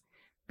it's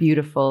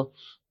beautiful.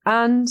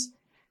 And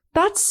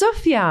that's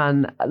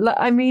Sufjan.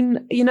 I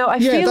mean, you know, I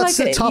feel like that's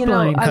the top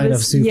line kind of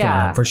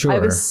Sufjan, for sure. I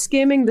was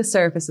skimming the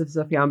surface of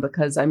Sufjan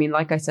because, I mean,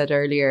 like I said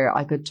earlier,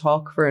 I could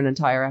talk for an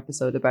entire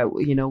episode about,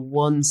 you know,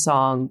 one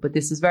song, but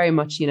this is very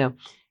much, you know,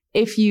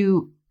 if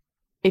you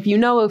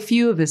know a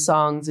few of his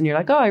songs and you're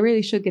like, oh, I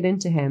really should get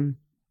into him,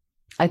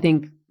 I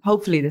think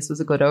hopefully this was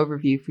a good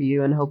overview for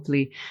you. And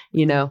hopefully,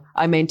 you know,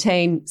 I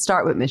maintain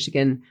start with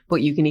Michigan,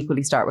 but you can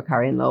equally start with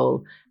Carrie and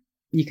Lowell.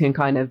 You can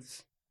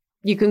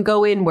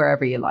go in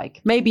wherever you like.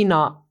 Maybe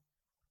not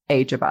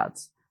Age of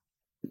Ads.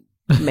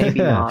 Maybe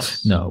not.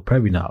 No,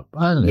 probably not.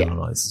 And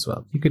Illinois as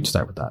well. You could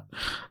start with that.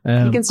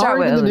 You can start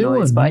with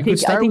Illinois, but I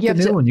think you have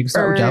to You can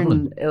start with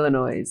Javelin.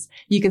 Illinois.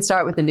 You can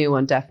start with the new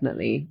one,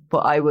 definitely. But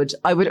I would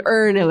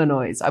earn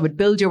Illinois. I would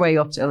build your way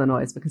up to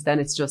Illinois, because then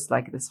it's just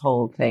like this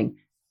whole thing.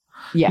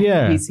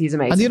 Yeah. He's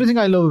amazing. And the other thing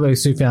I love about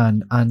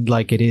Sufjan, and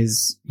like it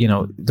is, you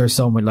know, there's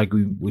so much, like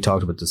we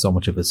talked about, there's so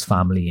much of his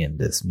family in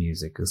this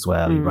music as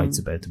well. He writes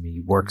about them.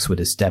 He works with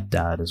his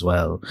stepdad as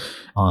well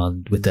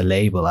with the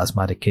label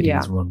Asthmatic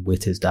Kitties run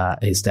with his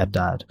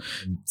stepdad.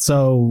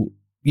 So,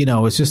 you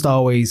know, it's just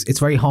always, it's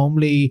very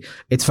homely.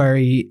 It's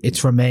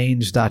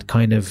remained that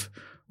kind of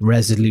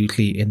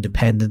resolutely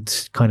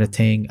independent kind of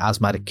thing.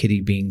 Asthmatic Kitty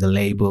being the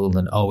label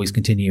and always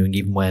continuing,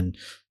 even when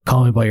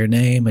Call Me By Your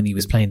Name and he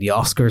was playing the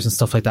Oscars and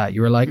stuff like that,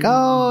 you were like,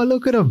 oh,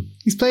 look at him,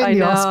 he's playing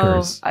the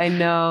Oscars. I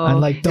know. And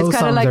like those, it's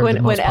kind of like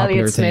when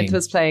Elliott Smith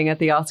was playing at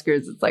the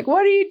Oscars, it's like,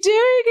 what are you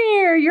doing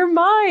here? You're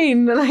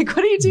mine. Like,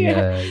 what are you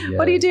doing?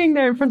 What are you doing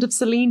there in front of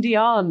Celine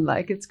Dion?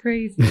 Like, it's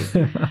crazy.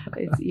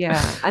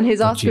 And his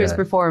Oscars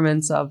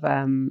performance of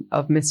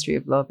Mystery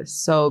of Love is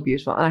so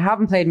beautiful. And I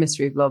haven't played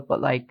Mystery of Love,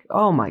 but like,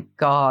 oh my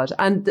god.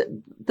 And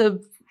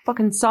the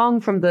fucking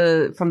song from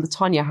the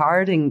Tonya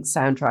Harding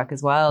soundtrack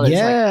as well.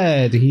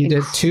 Yeah, like he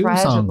did 2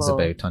 incredible. songs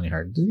about Tonya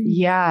Harding. Did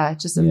he? Yeah,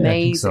 just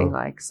amazing.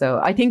 So.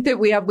 I think that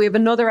we have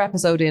another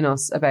episode in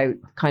us about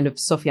kind of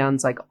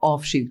Sufjan's like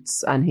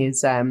offshoots and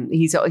his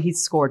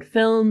he's scored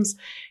films.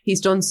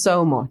 He's done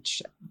so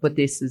much, but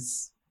this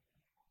is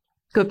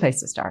a good place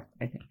to start,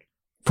 I think.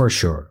 For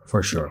sure.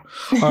 All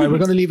right, we're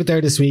going to leave it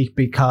there this week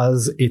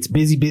because it's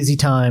busy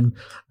time,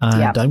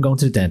 and I'm going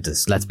to the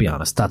dentist. Let's be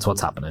honest, that's what's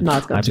happening. I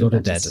have to go to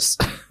the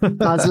dentist. I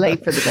was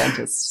late for the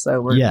dentist,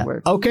 so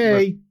we're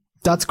okay.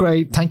 That's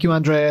great. Thank you,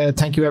 Andrea.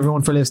 Thank you,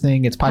 everyone, for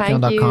listening. It's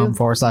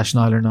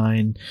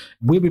patreon.com/Nialler9.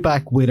 We'll be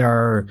back with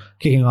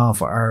kicking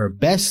off our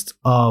best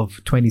of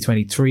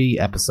 2023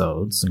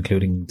 episodes,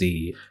 including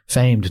the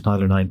famed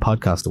Nialler 9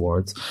 podcast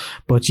awards.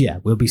 But yeah,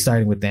 we'll be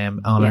starting with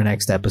them on our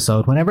next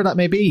episode, whenever that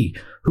may be.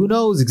 Who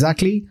knows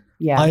exactly?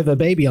 Yeah. I have a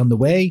baby on the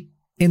way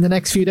in the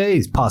next few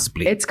days,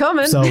 possibly. It's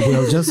coming. So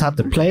we'll just have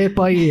to play it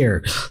by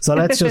ear. So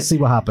let's just see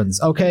what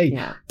happens. Okay.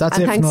 That's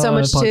it. Thanks so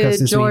much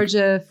to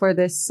Georgia for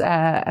this,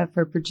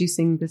 for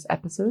producing this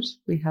episode.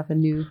 We have a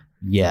new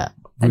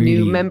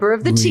new member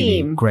of the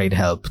team. Great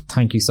help.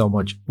 Thank you so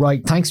much.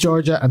 Right. Thanks,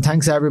 Georgia. And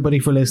thanks everybody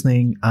for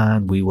listening.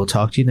 And we will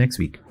talk to you next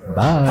week.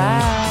 Bye.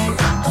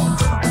 Bye.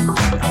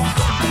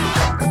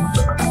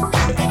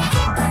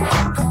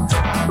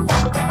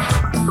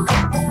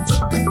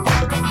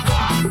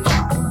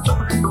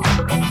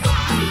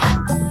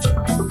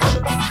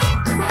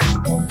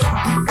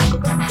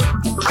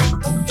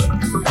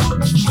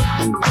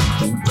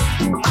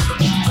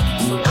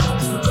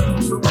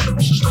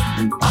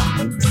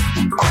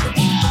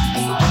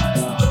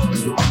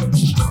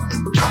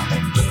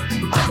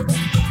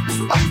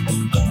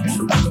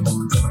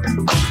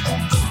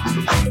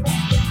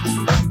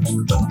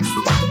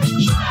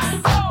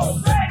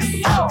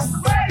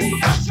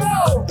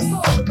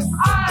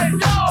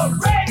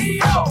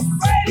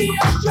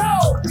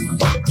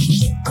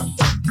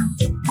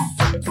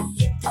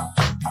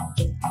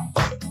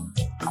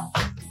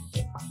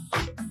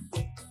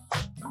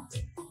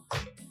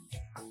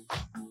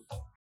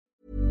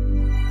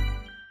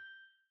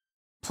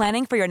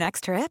 Planning for your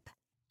next trip?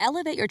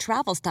 Elevate your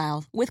travel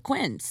style with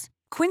Quince.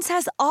 Quince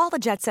has all the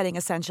jet-setting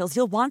essentials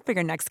you'll want for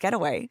your next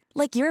getaway,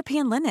 like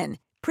European linen,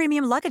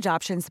 premium luggage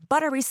options,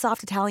 buttery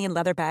soft Italian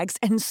leather bags,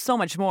 and so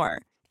much more.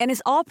 And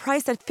is all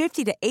priced at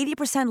 50 to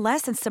 80%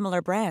 less than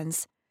similar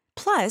brands.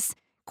 Plus,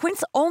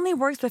 Quince only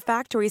works with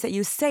factories that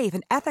use safe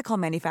and ethical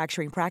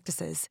manufacturing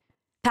practices.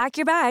 Pack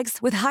your bags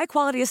with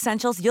high-quality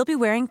essentials you'll be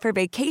wearing for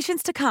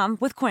vacations to come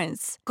with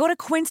Quince. Go to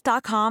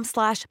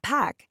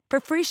quince.com/pack for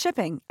free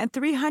shipping and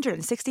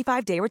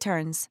 365-day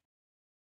returns.